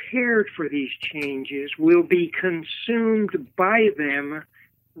prepared for these changes, we'll be consumed by them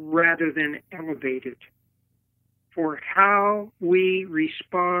rather than elevated. For how we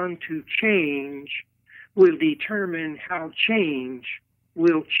respond to change will determine how change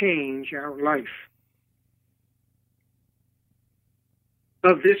will change our life.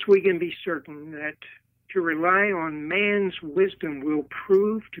 Of this we can be certain, that to rely on man's wisdom will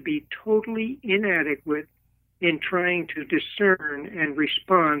prove to be totally inadequate in trying to discern and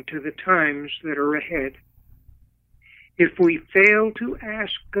respond to the times that are ahead. If we fail to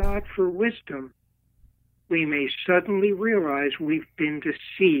ask God for wisdom, we may suddenly realize we've been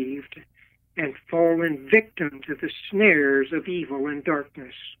deceived and fallen victim to the snares of evil and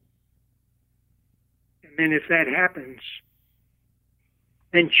darkness. And then if that happens,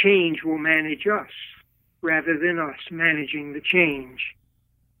 then change will manage us rather than us managing the change.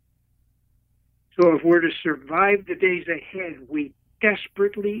 So if we're to survive the days ahead, we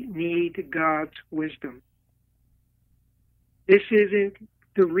desperately need God's wisdom. This isn't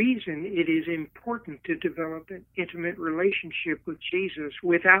the reason it is important to develop an intimate relationship with Jesus.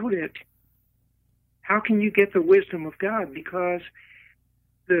 Without it, how can you get the wisdom of God? Because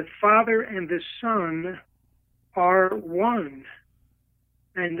the Father and the Son are one,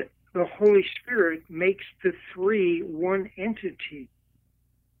 and the Holy Spirit makes the three one entity.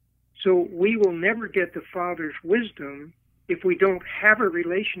 So we will never get the Father's wisdom if we don't have a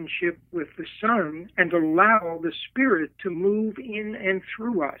relationship with the Son and allow the Spirit to move in and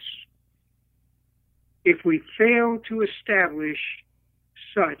through us. If we fail to establish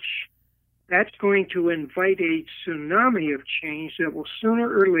such, that's going to invite a tsunami of change that will sooner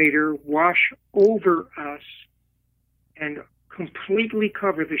or later wash over us and completely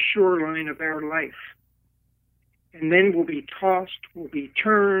cover the shoreline of our life. And then we'll be tossed, we'll be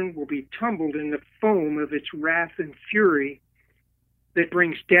turned, we'll be tumbled in the foam of its wrath and fury that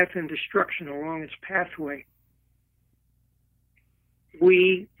brings death and destruction along its pathway.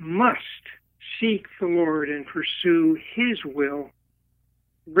 We must seek the Lord and pursue His will,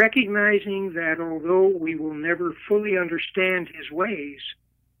 recognizing that although we will never fully understand His ways,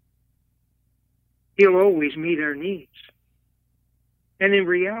 He'll always meet our needs. And in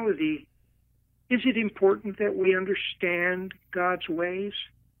reality, is it important that we understand God's ways?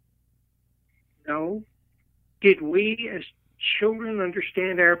 No. Did we as children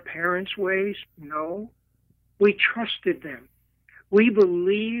understand our parents' ways? No. We trusted them. We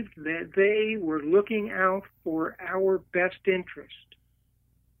believed that they were looking out for our best interest.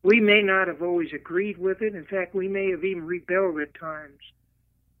 We may not have always agreed with it. In fact, we may have even rebelled at times.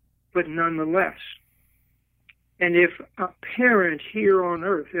 But nonetheless, and if a parent here on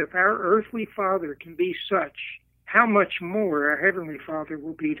earth, if our earthly father can be such, how much more our heavenly Father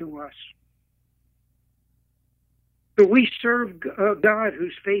will be to us. So we serve a God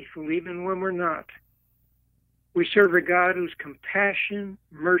who's faithful even when we're not. We serve a God whose compassion,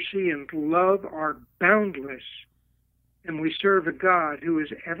 mercy, and love are boundless. And we serve a God who is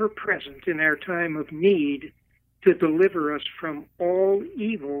ever present in our time of need to deliver us from all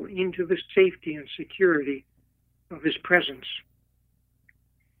evil into the safety and security of His presence.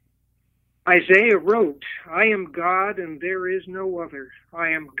 Isaiah wrote, "I am God and there is no other.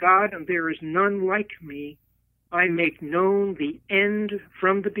 I am God and there is none like me. I make known the end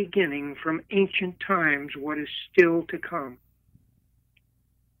from the beginning, from ancient times, what is still to come."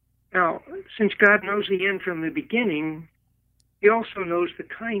 Now, since God knows the end from the beginning, He also knows the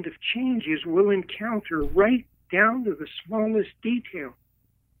kind of changes we'll encounter right down to the smallest detail.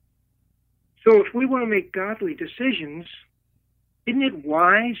 So if we want to make godly decisions, isn't it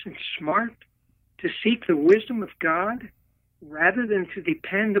wise and smart to seek the wisdom of God rather than to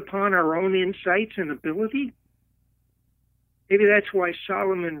depend upon our own insights and ability? Maybe that's why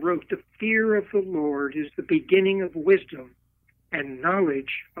Solomon wrote, "The fear of the Lord is the beginning of wisdom, and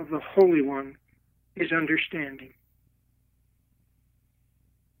knowledge of the Holy One is understanding."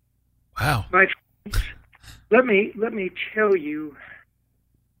 Wow. My friends, let me tell you,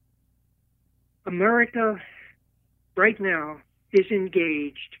 America right now is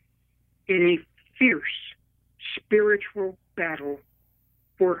engaged in a fierce spiritual battle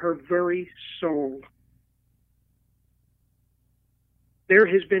for her very soul. There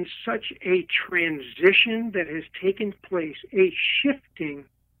has been such a transition that has taken place, a shifting,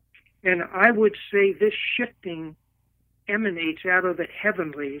 and I would say this shifting emanates out of the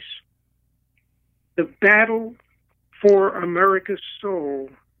heavenlies. The battle for America's soul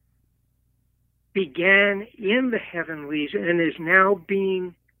began in the heavenlies and is now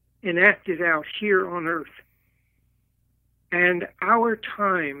being enacted out here on earth. And our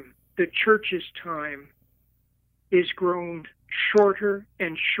time, the church's time, is grown shorter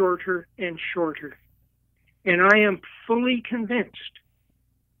and shorter and shorter. And I am fully convinced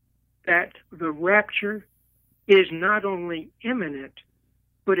that the rapture is not only imminent,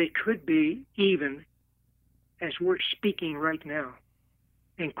 but it could be even as we're speaking right now.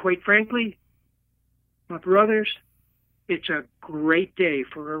 And quite frankly, my brothers, it's a great day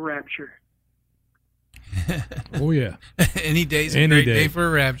for a rapture. Oh, yeah. Any day's a Any great day. day for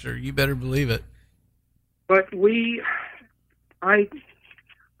a rapture. You better believe it. But I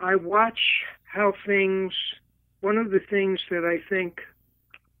watch how things. One of the things that I think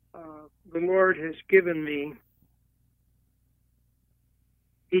the Lord has given me,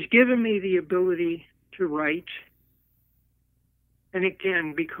 He's given me the ability to write. And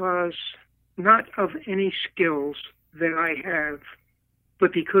again, because not of any skills that I have,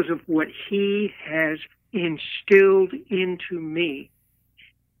 but because of what He has instilled into me.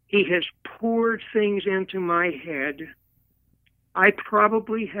 He has poured things into my head. I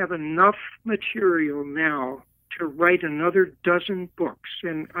probably have enough material now to write another dozen books,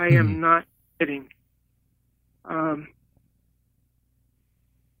 and I am not kidding. Well,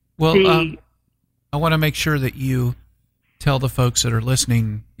 I want to make sure that you tell the folks that are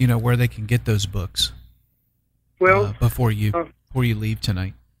listening, where they can get those books. Well, before you leave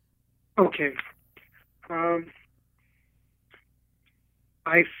tonight. Okay.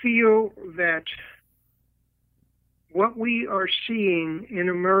 I feel that what we are seeing in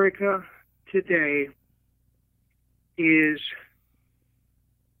America today is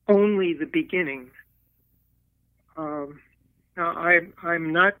only the beginning. Now,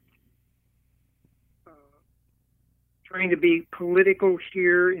 I'm not trying to be political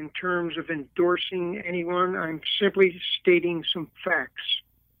here in terms of endorsing anyone. I'm simply stating some facts.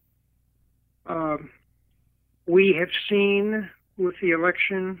 We have seen with the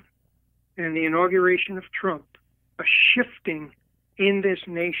election and the inauguration of Trump a shifting in this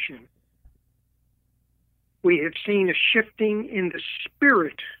nation. We have seen a shifting in the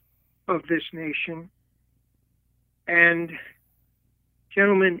spirit of this nation. And,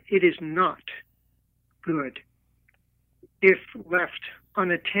 gentlemen, it is not good if left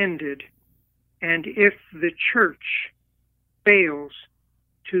unattended and if the church fails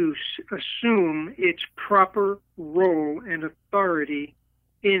to assume its proper role and authority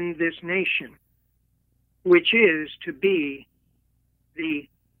in this nation, which is to be the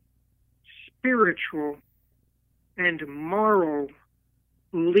spiritual and moral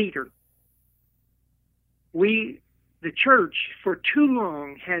leader. The church, for too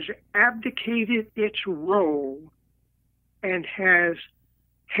long, has abdicated its role and has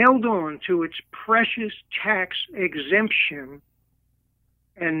held on to its precious tax exemption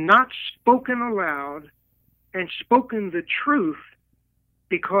and not spoken aloud and spoken the truth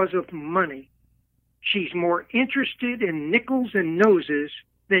because of money. She's more interested in nickels and noses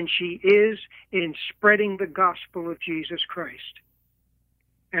than she is in spreading the gospel of Jesus Christ.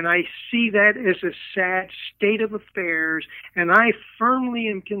 And I see that as a sad state of affairs, and I firmly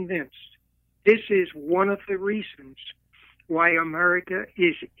am convinced this is one of the reasons why America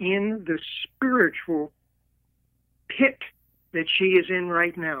is in the spiritual pit that she is in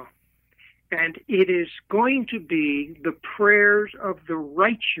right now. And it is going to be the prayers of the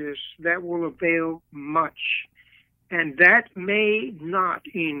righteous that will avail much. And that may not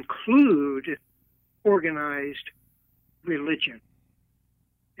include organized religion.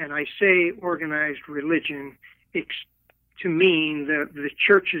 And I say organized religion to mean the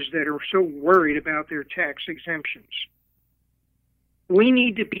churches that are so worried about their tax exemptions. We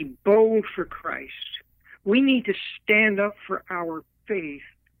need to be bold for Christ. We need to stand up for our faith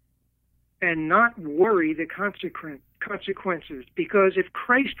and not worry the consequences. Because if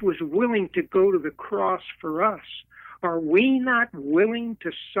Christ was willing to go to the cross for us, are we not willing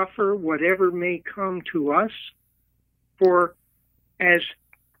to suffer whatever may come to us?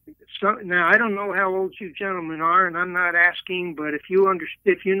 Now, I don't know how old you gentlemen are, and I'm not asking, but if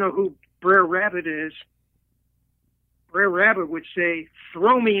you know who Brer Rabbit is, Brer Rabbit would say,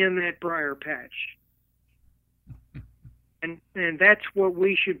 "Throw me in that briar patch." And that's what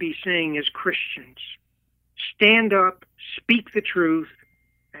we should be saying as Christians. Stand up, speak the truth,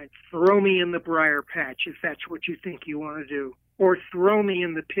 and throw me in the briar patch if that's what you think you want to do. Or throw me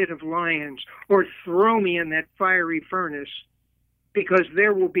in the pit of lions, or throw me in that fiery furnace, because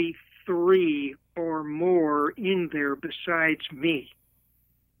there will be 3 or more in there besides me.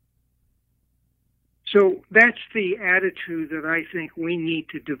 So that's the attitude that I think we need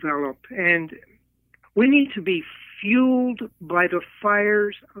to develop. And we need to be fueled by the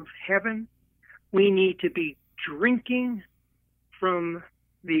fires of heaven. We need to be drinking from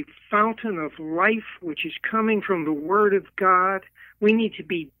the fountain of life, which is coming from the Word of God. We need to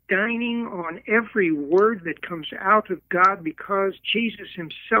be dining on every word that comes out of God, because Jesus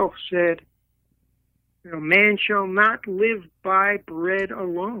himself said, man shall not live by bread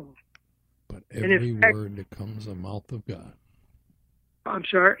alone. But every word that comes from the mouth of God. I'm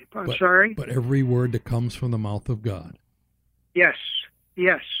sorry? But every word that comes from the mouth of God. Yes,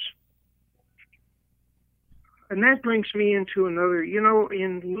 yes. And that brings me into another,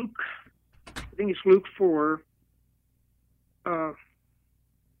 in Luke, I think it's Luke 4,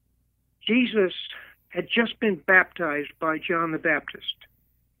 Jesus had just been baptized by John the Baptist.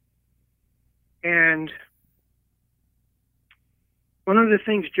 And one of the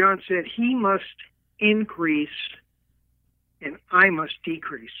things John said, he must increase and I must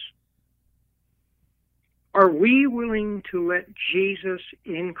decrease. Are we willing to let Jesus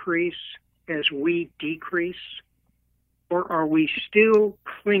increase as we decrease? Or are we still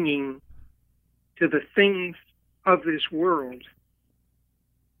clinging to the things of this world?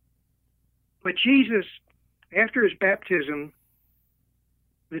 But Jesus, after his baptism,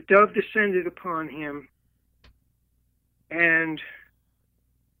 the dove descended upon him, and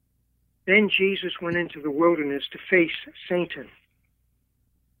then Jesus went into the wilderness to face Satan.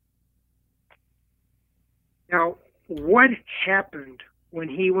 Now, what happened when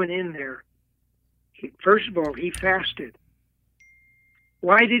he went in there? First of all, he fasted.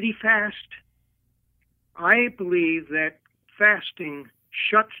 Why did he fast? I believe that fasting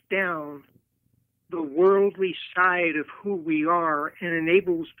shuts down the worldly side of who we are and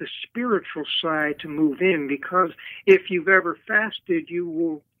enables the spiritual side to move in, because if you've ever fasted, you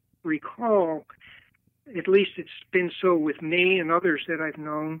will recall, at least it's been so with me and others that I've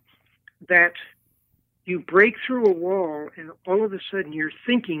known, that you break through a wall and all of a sudden your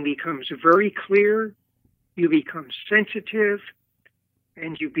thinking becomes very clear, you become sensitive,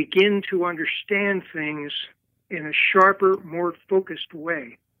 and you begin to understand things in a sharper, more focused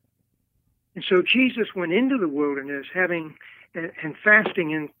way. And so Jesus went into the wilderness and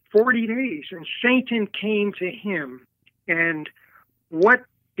fasting in 40 days, and Satan came to him. And what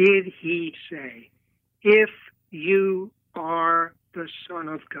did he say? If you are the Son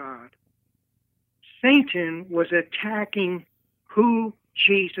of God. Satan was attacking who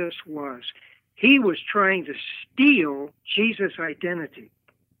Jesus was. He was trying to steal Jesus' identity.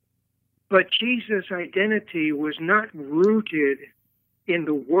 But Jesus' identity was not rooted in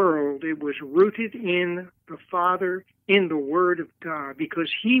the world. It was rooted in the Father, in the Word of God, because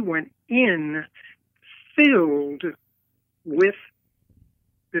he went in filled with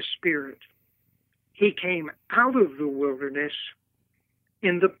the Spirit. He came out of the wilderness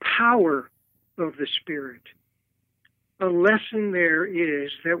in the power of the Spirit. A lesson there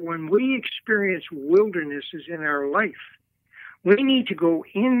is that when we experience wildernesses in our life, we need to go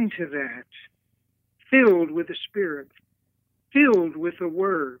into that filled with the Spirit, filled with the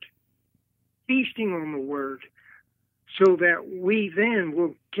Word, feasting on the Word, so that we then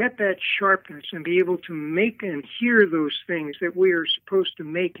will get that sharpness and be able to make and hear those things that we are supposed to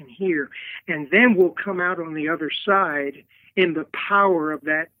make and hear. And then we'll come out on the other side in the power of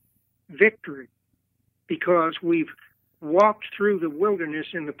that victory, because we've walked through the wilderness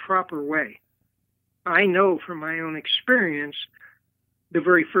in the proper way. I know from my own experience, the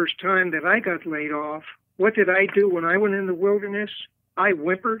very first time that I got laid off, what did I do when I went in the wilderness? I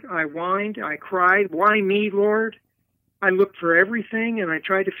whimpered, I whined, I cried, why me, Lord? I looked for everything and I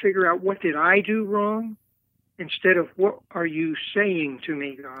tried to figure out, what did I do wrong? Instead of, what are you saying to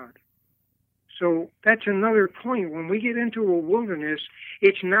me, God? So that's another point. When we get into a wilderness,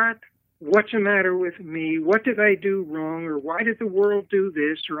 it's not, what's the matter with me? What did I do wrong? Or why did the world do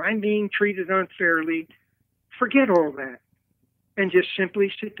this? Or I'm being treated unfairly. Forget all that. And just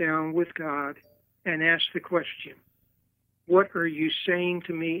simply sit down with God and ask the question, what are you saying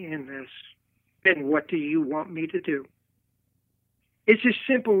to me in this? And what do you want me to do? It's as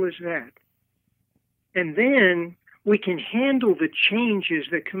simple as that. And then we can handle the changes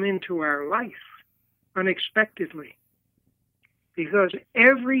that come into our life unexpectedly. Because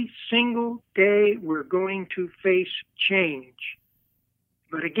every single day we're going to face change.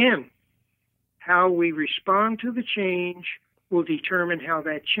 But again, how we respond to the change will determine how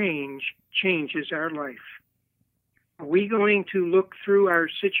that change changes our life. Are we going to look through our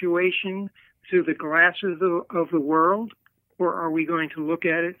situation through the glasses of the world, or are we going to look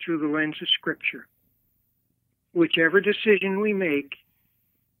at it through the lens of Scripture? Whichever decision we make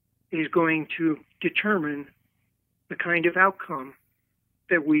is going to determine the kind of outcome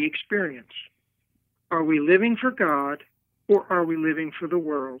that we experience. Are we living for God, or are we living for the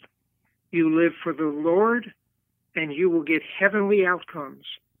world? You live for the Lord, and you will get heavenly outcomes.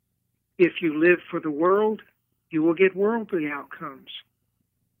 If you live for the world, you will get worldly outcomes.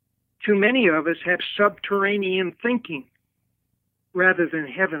 Too many of us have subterranean thinking rather than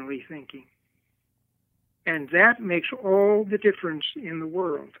heavenly thinking. And that makes all the difference in the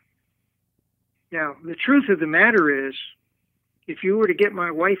world. Now, the truth of the matter is, if you were to get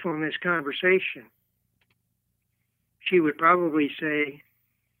my wife on this conversation, she would probably say,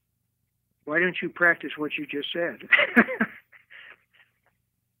 why don't you practice what you just said?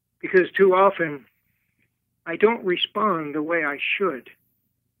 Because too often I don't respond the way I should.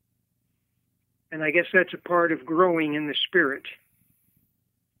 And I guess that's a part of growing in the Spirit.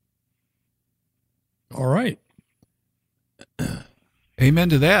 All right. Amen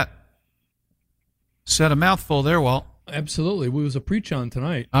to that. Said a mouthful there, Walt. Absolutely. We was a preach on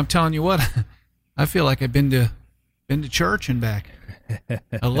tonight. I'm telling you what, I feel like I've been to church and back.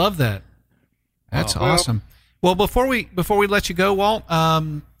 I love that. That's awesome. Well, before we let you go, Walt,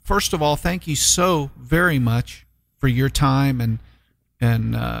 first of all, thank you so very much for your time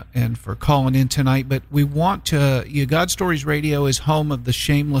and for calling in tonight. But we want to, God Stories Radio is home of the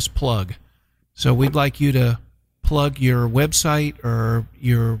shameless plug. So we'd like you to plug your website or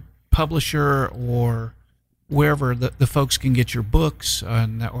your publisher or wherever the folks can get your books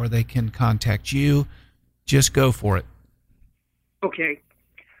or they can contact you. Just go for it. Okay.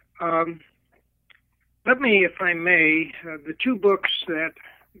 Let me, if I may, the two books that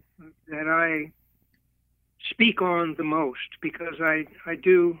I speak on the most, because I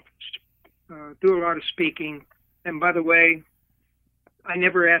do a lot of speaking. And by the way, I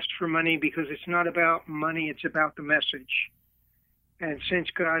never asked for money because it's not about money, it's about the message. And since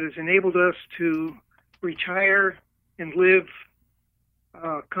God has enabled us to retire and live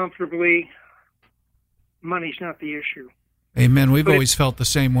comfortably, money's not the issue. Amen. We've always felt the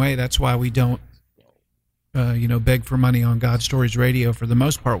same way. That's why we don't, beg for money on God Stories Radio. For the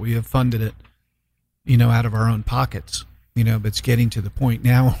most part, we have funded it, out of our own pockets. But it's getting to the point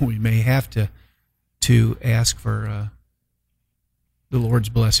now we may have to ask for the Lord's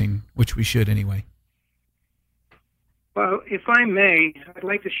blessing, which we should anyway. Well, if I may, I'd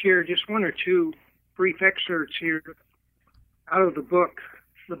like to share just one or two brief excerpts here out of the book,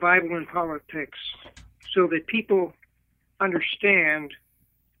 The Bible and Politics, so that people understand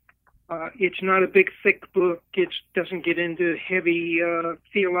it's not a big, thick book. It doesn't get into heavy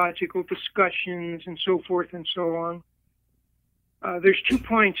theological discussions and so forth and so on. There's 2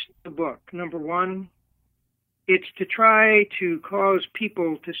 points in the book. Number one, it's to try to cause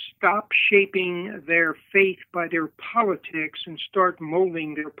people to stop shaping their faith by their politics and start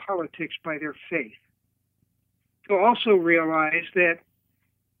molding their politics by their faith. To also realize that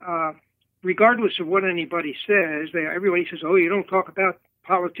regardless of what anybody says, everybody says, oh, you don't talk about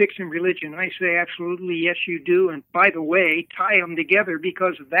politics and religion. I say, absolutely, yes, you do. And by the way, tie them together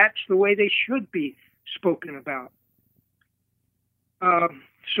because that's the way they should be spoken about.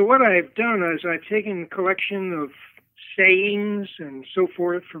 So what I've done is I've taken a collection of sayings and so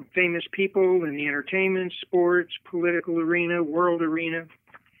forth from famous people in the entertainment, sports, political arena, world arena,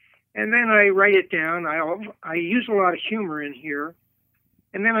 and then I write it down. I use a lot of humor in here,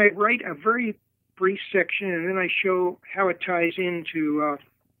 and then I write a very brief section, and then I show how it ties into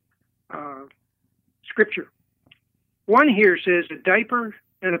Scripture. One here says a diaper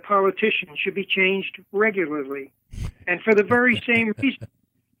and a politician should be changed regularly, and for the very same reason.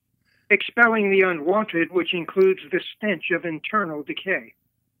 Expelling the unwanted, which includes the stench of internal decay.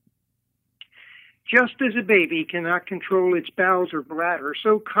 Just as a baby cannot control its bowels or bladder,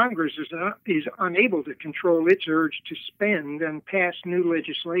 so Congress is unable to control its urge to spend and pass new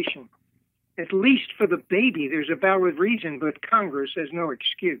legislation. At least for the baby, there's a valid reason, but Congress has no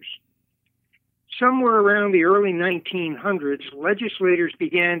excuse. Somewhere around the early 1900s, legislators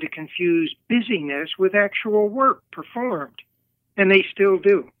began to confuse busyness with actual work performed, and they still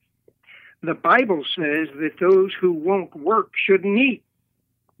do. The Bible says that those who won't work shouldn't eat.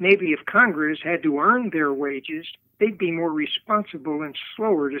 Maybe if Congress had to earn their wages, they'd be more responsible and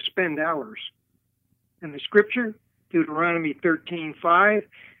slower to spend hours. And the Scripture, Deuteronomy 13:5,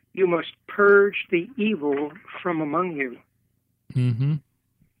 you must purge the evil from among you. Mm-hmm.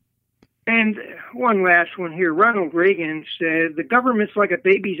 And one last one here. Ronald Reagan said, the government's like a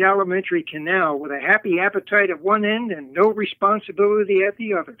baby's alimentary canal with a happy appetite at one end and no responsibility at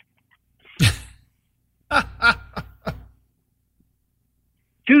the other.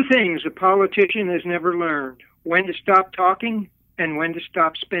 Two things a politician has never learned: when to stop talking and when to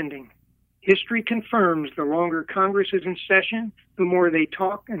stop spending. History confirms the longer Congress is in session, the more they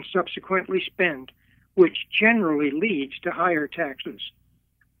talk and subsequently spend, which generally leads to higher taxes.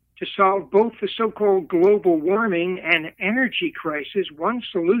 To solve both the so-called global warming and energy crisis, one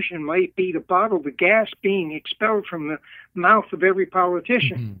solution might be to bottle the gas being expelled from the mouth of every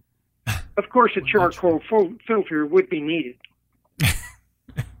politician. Mm-hmm. Of course, a charcoal filter would be needed.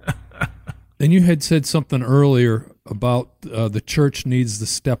 Then you had said something earlier about the church needs to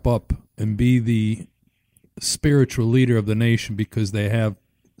step up and be the spiritual leader of the nation because they have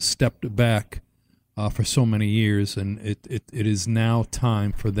stepped back for so many years, and it is now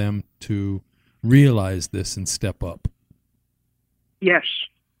time for them to realize this and step up. Yes,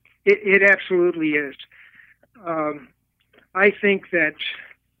 it absolutely is. I think that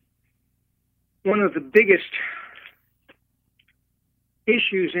one of the biggest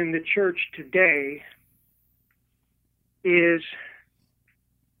issues in the church today is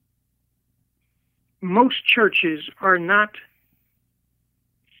most churches are not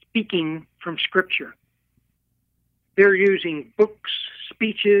speaking from Scripture. They're using books,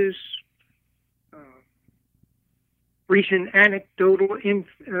 speeches, recent anecdotal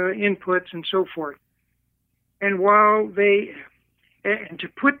inputs, and so forth. And and to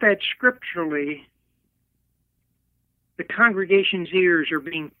put that scripturally, the congregation's ears are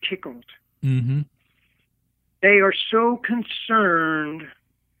being tickled. Mm-hmm. They are so concerned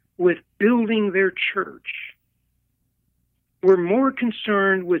with building their church. We're more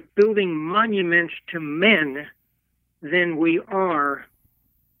concerned with building monuments to men than we are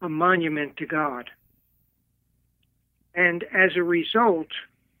a monument to God. And as a result,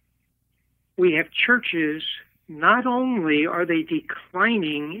 we have churches, not only are they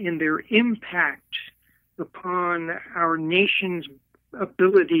declining in their impact upon our nation's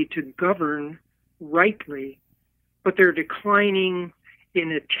ability to govern rightly, but they're declining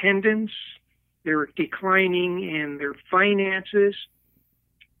in attendance, they're declining in their finances.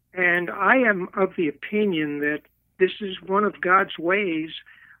 And I am of the opinion that this is one of God's ways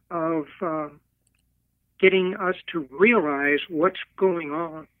of getting us to realize what's going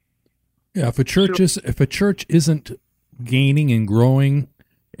on. Yeah, if a church isn't gaining and growing,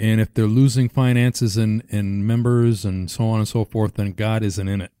 and if they're losing finances and members and so on and so forth, then God isn't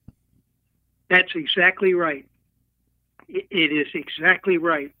in it. That's exactly right. It is exactly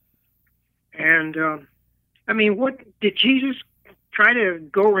right. And, what did Jesus try to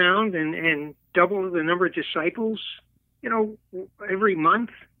go around and double the number of disciples, every month?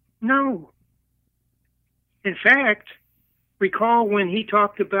 No. In fact, recall when he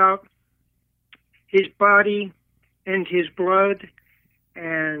talked about his body and his blood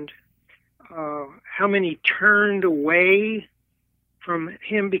and how many turned away from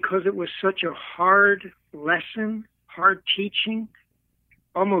him because it was such a hard lesson, hard teaching,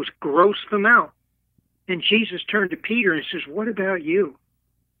 almost grossed them out. And Jesus turned to Peter and says, "What about you?"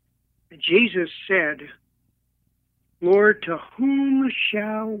 And Jesus said, "Lord, to whom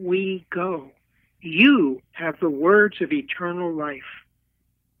shall we go? You have the words of eternal life."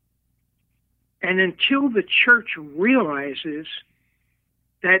 And until the church realizes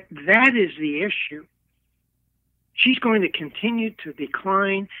that that is the issue, she's going to continue to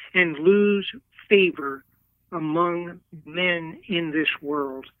decline and lose favor among men in this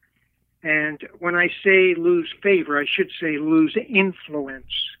world. And when I say lose favor, I should say lose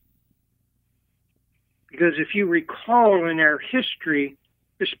influence. Because if you recall in our history,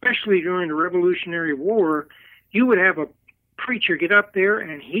 especially during the Revolutionary War, you would have a preacher get up there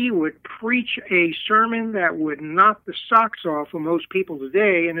and he would preach a sermon that would knock the socks off of most people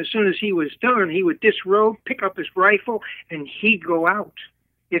today. And as soon as he was done, he would disrobe, pick up his rifle, and he'd go out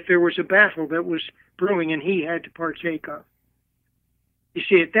if there was a battle that was brewing and he had to partake of. You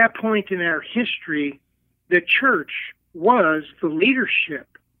see, at that point in our history, the church was the leadership.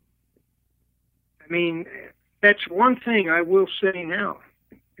 That's one thing I will say now.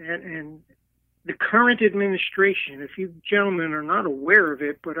 And the current administration, if you gentlemen are not aware of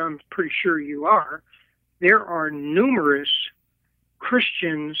it, but I'm pretty sure you are, there are numerous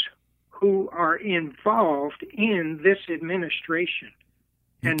Christians who are involved in this administration.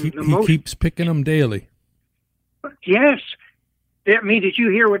 He keeps picking them daily. Yes. Did you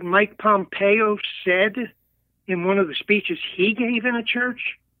hear what Mike Pompeo said in one of the speeches he gave in a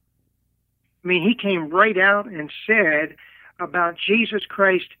church? He came right out and said about Jesus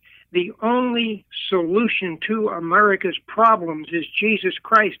Christ, the only solution to America's problems is Jesus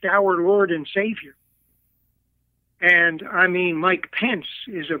Christ, our Lord and Savior. And, Mike Pence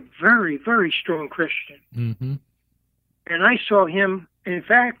is a very, very strong Christian. Mm-hmm. And I saw him, in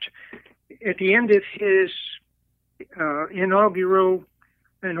fact, at the end of his inauguration,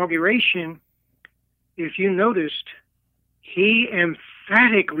 if you noticed, he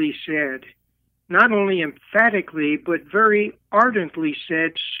emphatically said, not only emphatically, but very ardently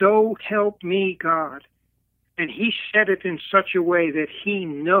said, "So help me God." And he said it in such a way that he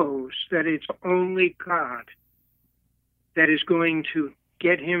knows that it's only God that is going to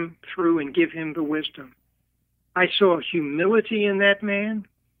get him through and give him the wisdom. I saw humility in that man,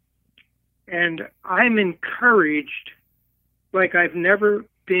 and I'm encouraged like I've never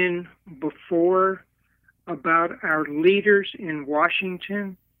been before about our leaders in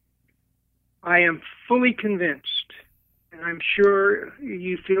Washington. I am fully convinced, and I'm sure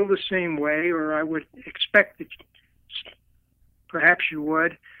you feel the same way, or I would expect that perhaps you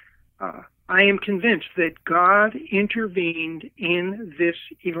would. I am convinced that God intervened in this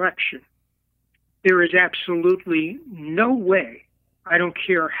election. There is absolutely no way, I don't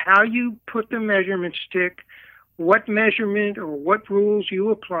care how you put the measurement stick, what measurement or what rules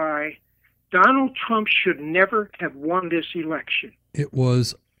you apply, Donald Trump should never have won this election. It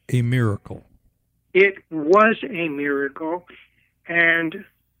was a miracle. It was a miracle. And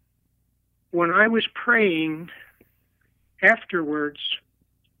when I was praying afterwards,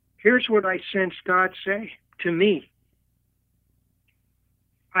 here's what I sensed God say to me.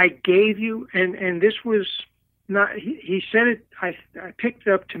 I gave you, and this was not, he said it, I picked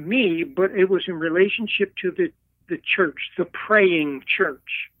it up to me, but it was in relationship to the church, the praying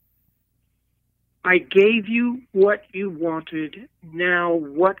church. I gave you what you wanted. Now,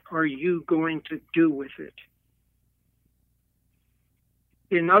 what are you going to do with it?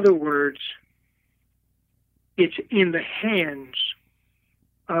 In other words, it's in the hands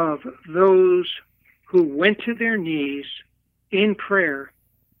of those who went to their knees in prayer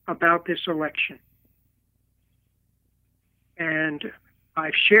about this election. And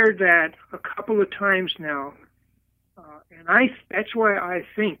I've shared that a couple of times now. And that's why I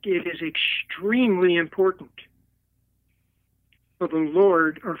think it is extremely important for the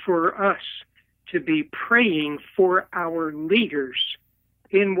Lord, or for us, to be praying for our leaders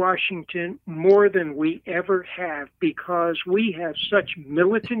in Washington more than we ever have, because we have such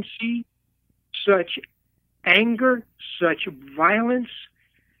militancy, such anger, such violence.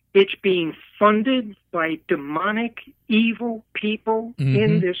 It's being funded by demonic, evil people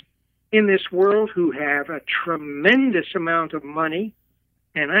in this world who have a tremendous amount of money.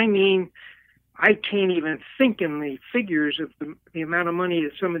 And I mean, I can't even think in the figures of the amount of money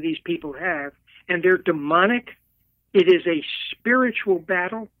that some of these people have. And they're demonic. It is a spiritual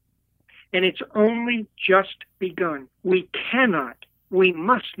battle, and it's only just begun. We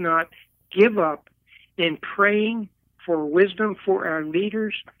must not give up in praying for wisdom for our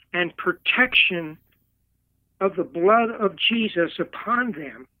leaders and protection of the blood of Jesus upon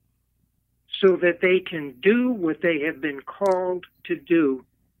them, so that they can do what they have been called to do.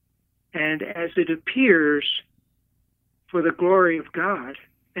 And as it appears, for the glory of God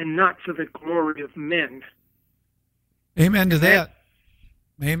and not for the glory of men. Amen to that.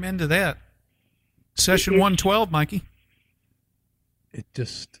 Amen to that. Session 112, Mikey. It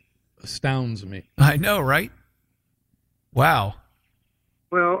just astounds me. I know, right? Wow.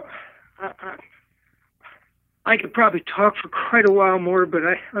 Well, I could probably talk for quite a while more, but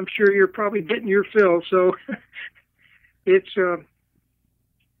I'm sure you're probably getting your fill. So it's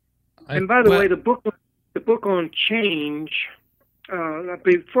and by the way, the book on change.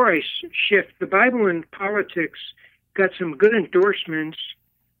 Before I shift, the Bible and Politics got some good endorsements,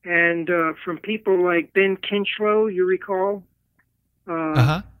 and from people like Ben Kinchlow, you recall,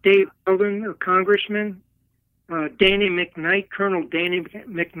 Dave Eldon, a congressman. Danny McKnight, Colonel Danny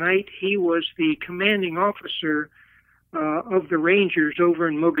McKnight, he was the commanding officer of the Rangers over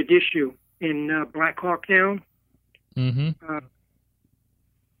in Mogadishu in Black Hawk Down. Mm-hmm.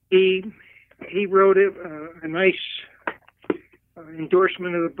 He wrote a nice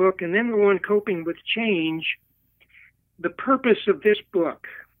endorsement of the book, and then the one, Coping with Change. The purpose of this book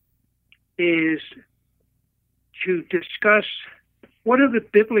is to discuss what are the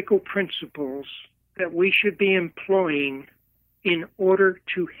biblical principles that we should be employing in order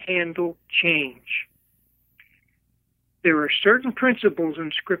to handle change. There are certain principles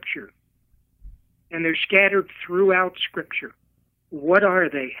in Scripture, and they're scattered throughout Scripture. What are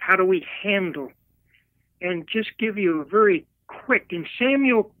they? How do we handle? And just give you a very quick, in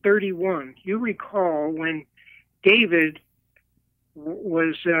Samuel 31, you recall when David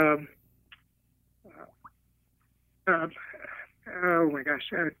was, oh my gosh,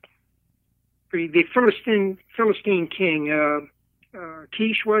 the Philistine king,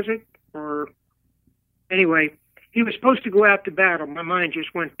 Kish, was it? Or anyway, he was supposed to go out to battle. My mind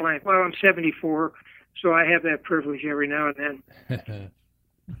just went blank. Well, I'm 74, so I have that privilege every now and then.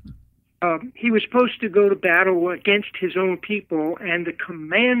 He was supposed to go to battle against his own people, and the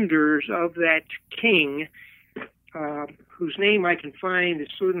commanders of that king, whose name I can find as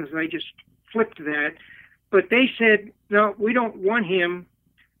soon as I just flipped that, but they said, no, we don't want him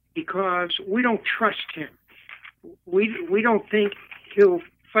because we don't trust him. We don't think he'll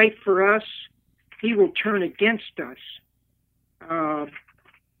fight for us. He will turn against us.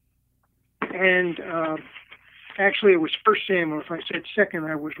 Actually, it was 1 Samuel. If I said second,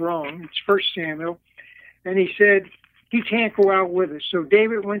 I was wrong. It's 1 Samuel. And he said, he can't go out with us. So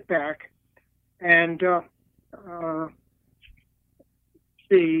David went back, And here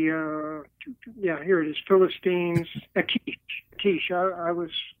it is, Philistines, Achish. I was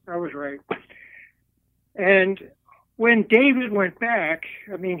right. And when David went back,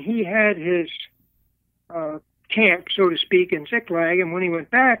 I mean, he had his camp, so to speak, in Ziklag, and when he went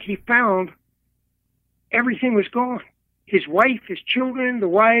back, he found everything was gone. His wife, his children, the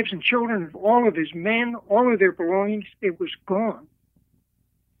wives and children of all of his men, all of their belongings, it was gone.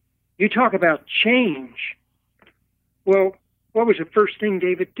 You talk about change. Well, what was the first thing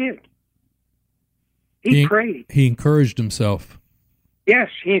David did? He prayed. He encouraged himself. Yes,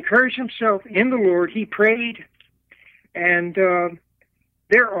 he encouraged himself in the Lord. He prayed. And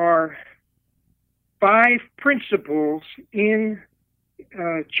there are 5 principles in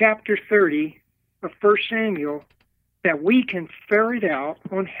chapter 30 of 1 Samuel that we can ferret out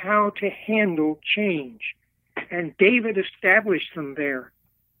on how to handle change. And David established them there.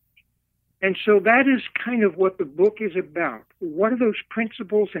 And so that is kind of what the book is about. What are those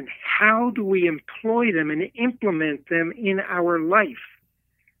principles and how do we employ them and implement them in our life?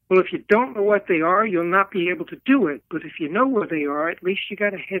 Well, if you don't know what they are, you'll not be able to do it. But if you know what they are, at least you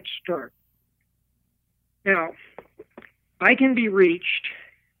got a head start. Now, I can be reached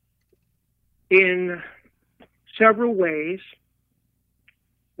in several ways,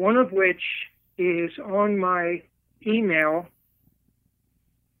 one of which is on my email,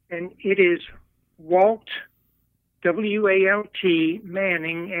 and it is Walt, W-A-L-T,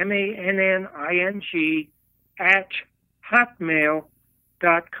 Manning, M-A-N-N-I-N-G, at hotmail.com.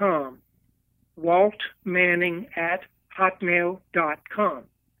 Walt Manning at hotmail.com.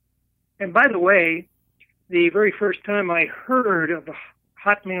 And by the way, the very first time I heard of a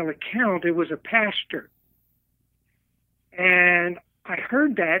Hotmail account, it was a pastor. And I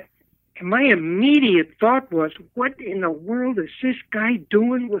heard that, and my immediate thought was, what in the world is this guy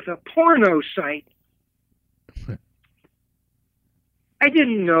doing with a porno site? I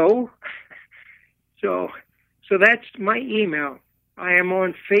didn't know. So that's my email. I am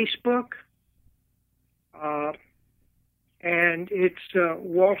on Facebook, and it's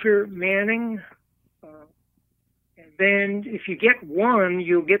Walter Manning. And then if you get one,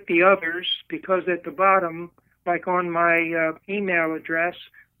 you'll get the others, because at the bottom, like on my email address,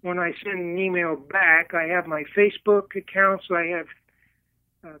 when I send an email back, I have my Facebook accounts. I have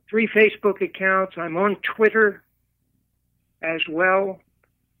 3 Facebook accounts. I'm on Twitter as well.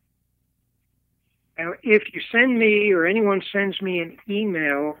 And if you send me or anyone sends me an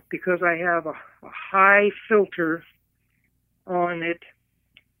email, because I have a high filter on it,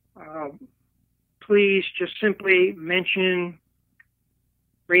 please just simply mention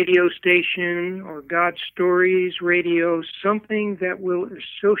radio station or God Stories Radio, something that will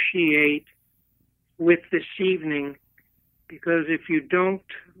associate with this evening, because if you don't,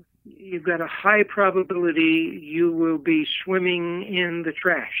 you've got a high probability you will be swimming in the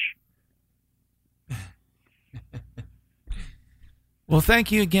trash. Well,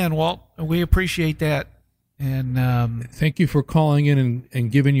 thank you again, Walt. We appreciate that. And thank you for calling in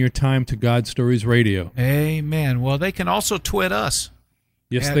and giving your time to God Stories Radio. Amen. Well, they can also twit us.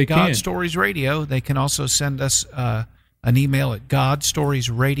 Yes, at they can. God Stories Radio. They can also send us an email at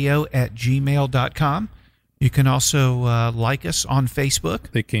godstoriesradio@gmail.com. You can also like us on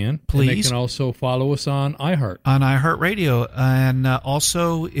Facebook. They can. Please. And they can also follow us on iHeart. On iHeartRadio. And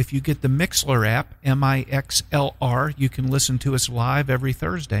also, if you get the Mixlr app, MIXLR, you can listen to us live every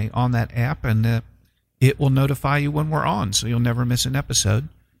Thursday on that app, and it will notify you when we're on, so you'll never miss an episode.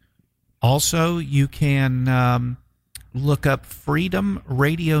 Also, you can look up Freedom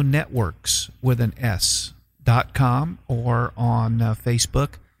Radio Networks with an S.com or on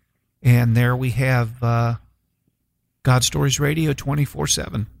Facebook. And there we have God Stories Radio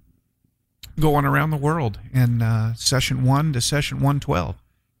 24/7 going around the world in session 1 to session 112.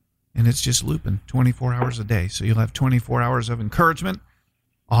 And it's just looping 24 hours a day. So you'll have 24 hours of encouragement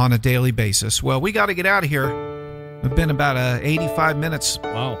on a daily basis. Well, we got to get out of here. We've been about 85 minutes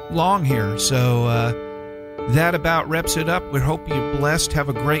long here. So that about wraps it up. We hope you're blessed. Have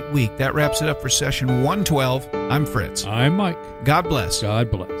a great week. That wraps it up for session 112. I'm Fritz. I'm Mike. God bless.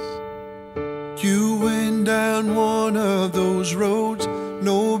 God bless. You went down one of those roads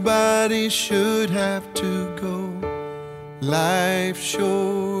nobody should have to go. Life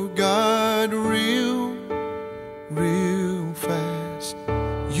sure got real fast.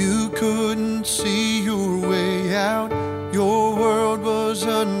 You couldn't see your way out. Your world was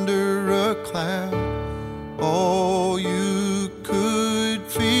under a cloud. All you could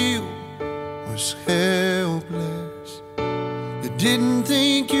feel was helpless. You didn't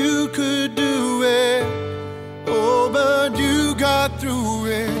think you could do it. Oh, but you got through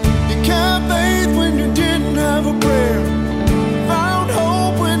it. You can't face when you didn't have a prayer. Found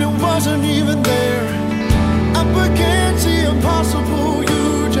hope when it wasn't even there. Up against the impossible.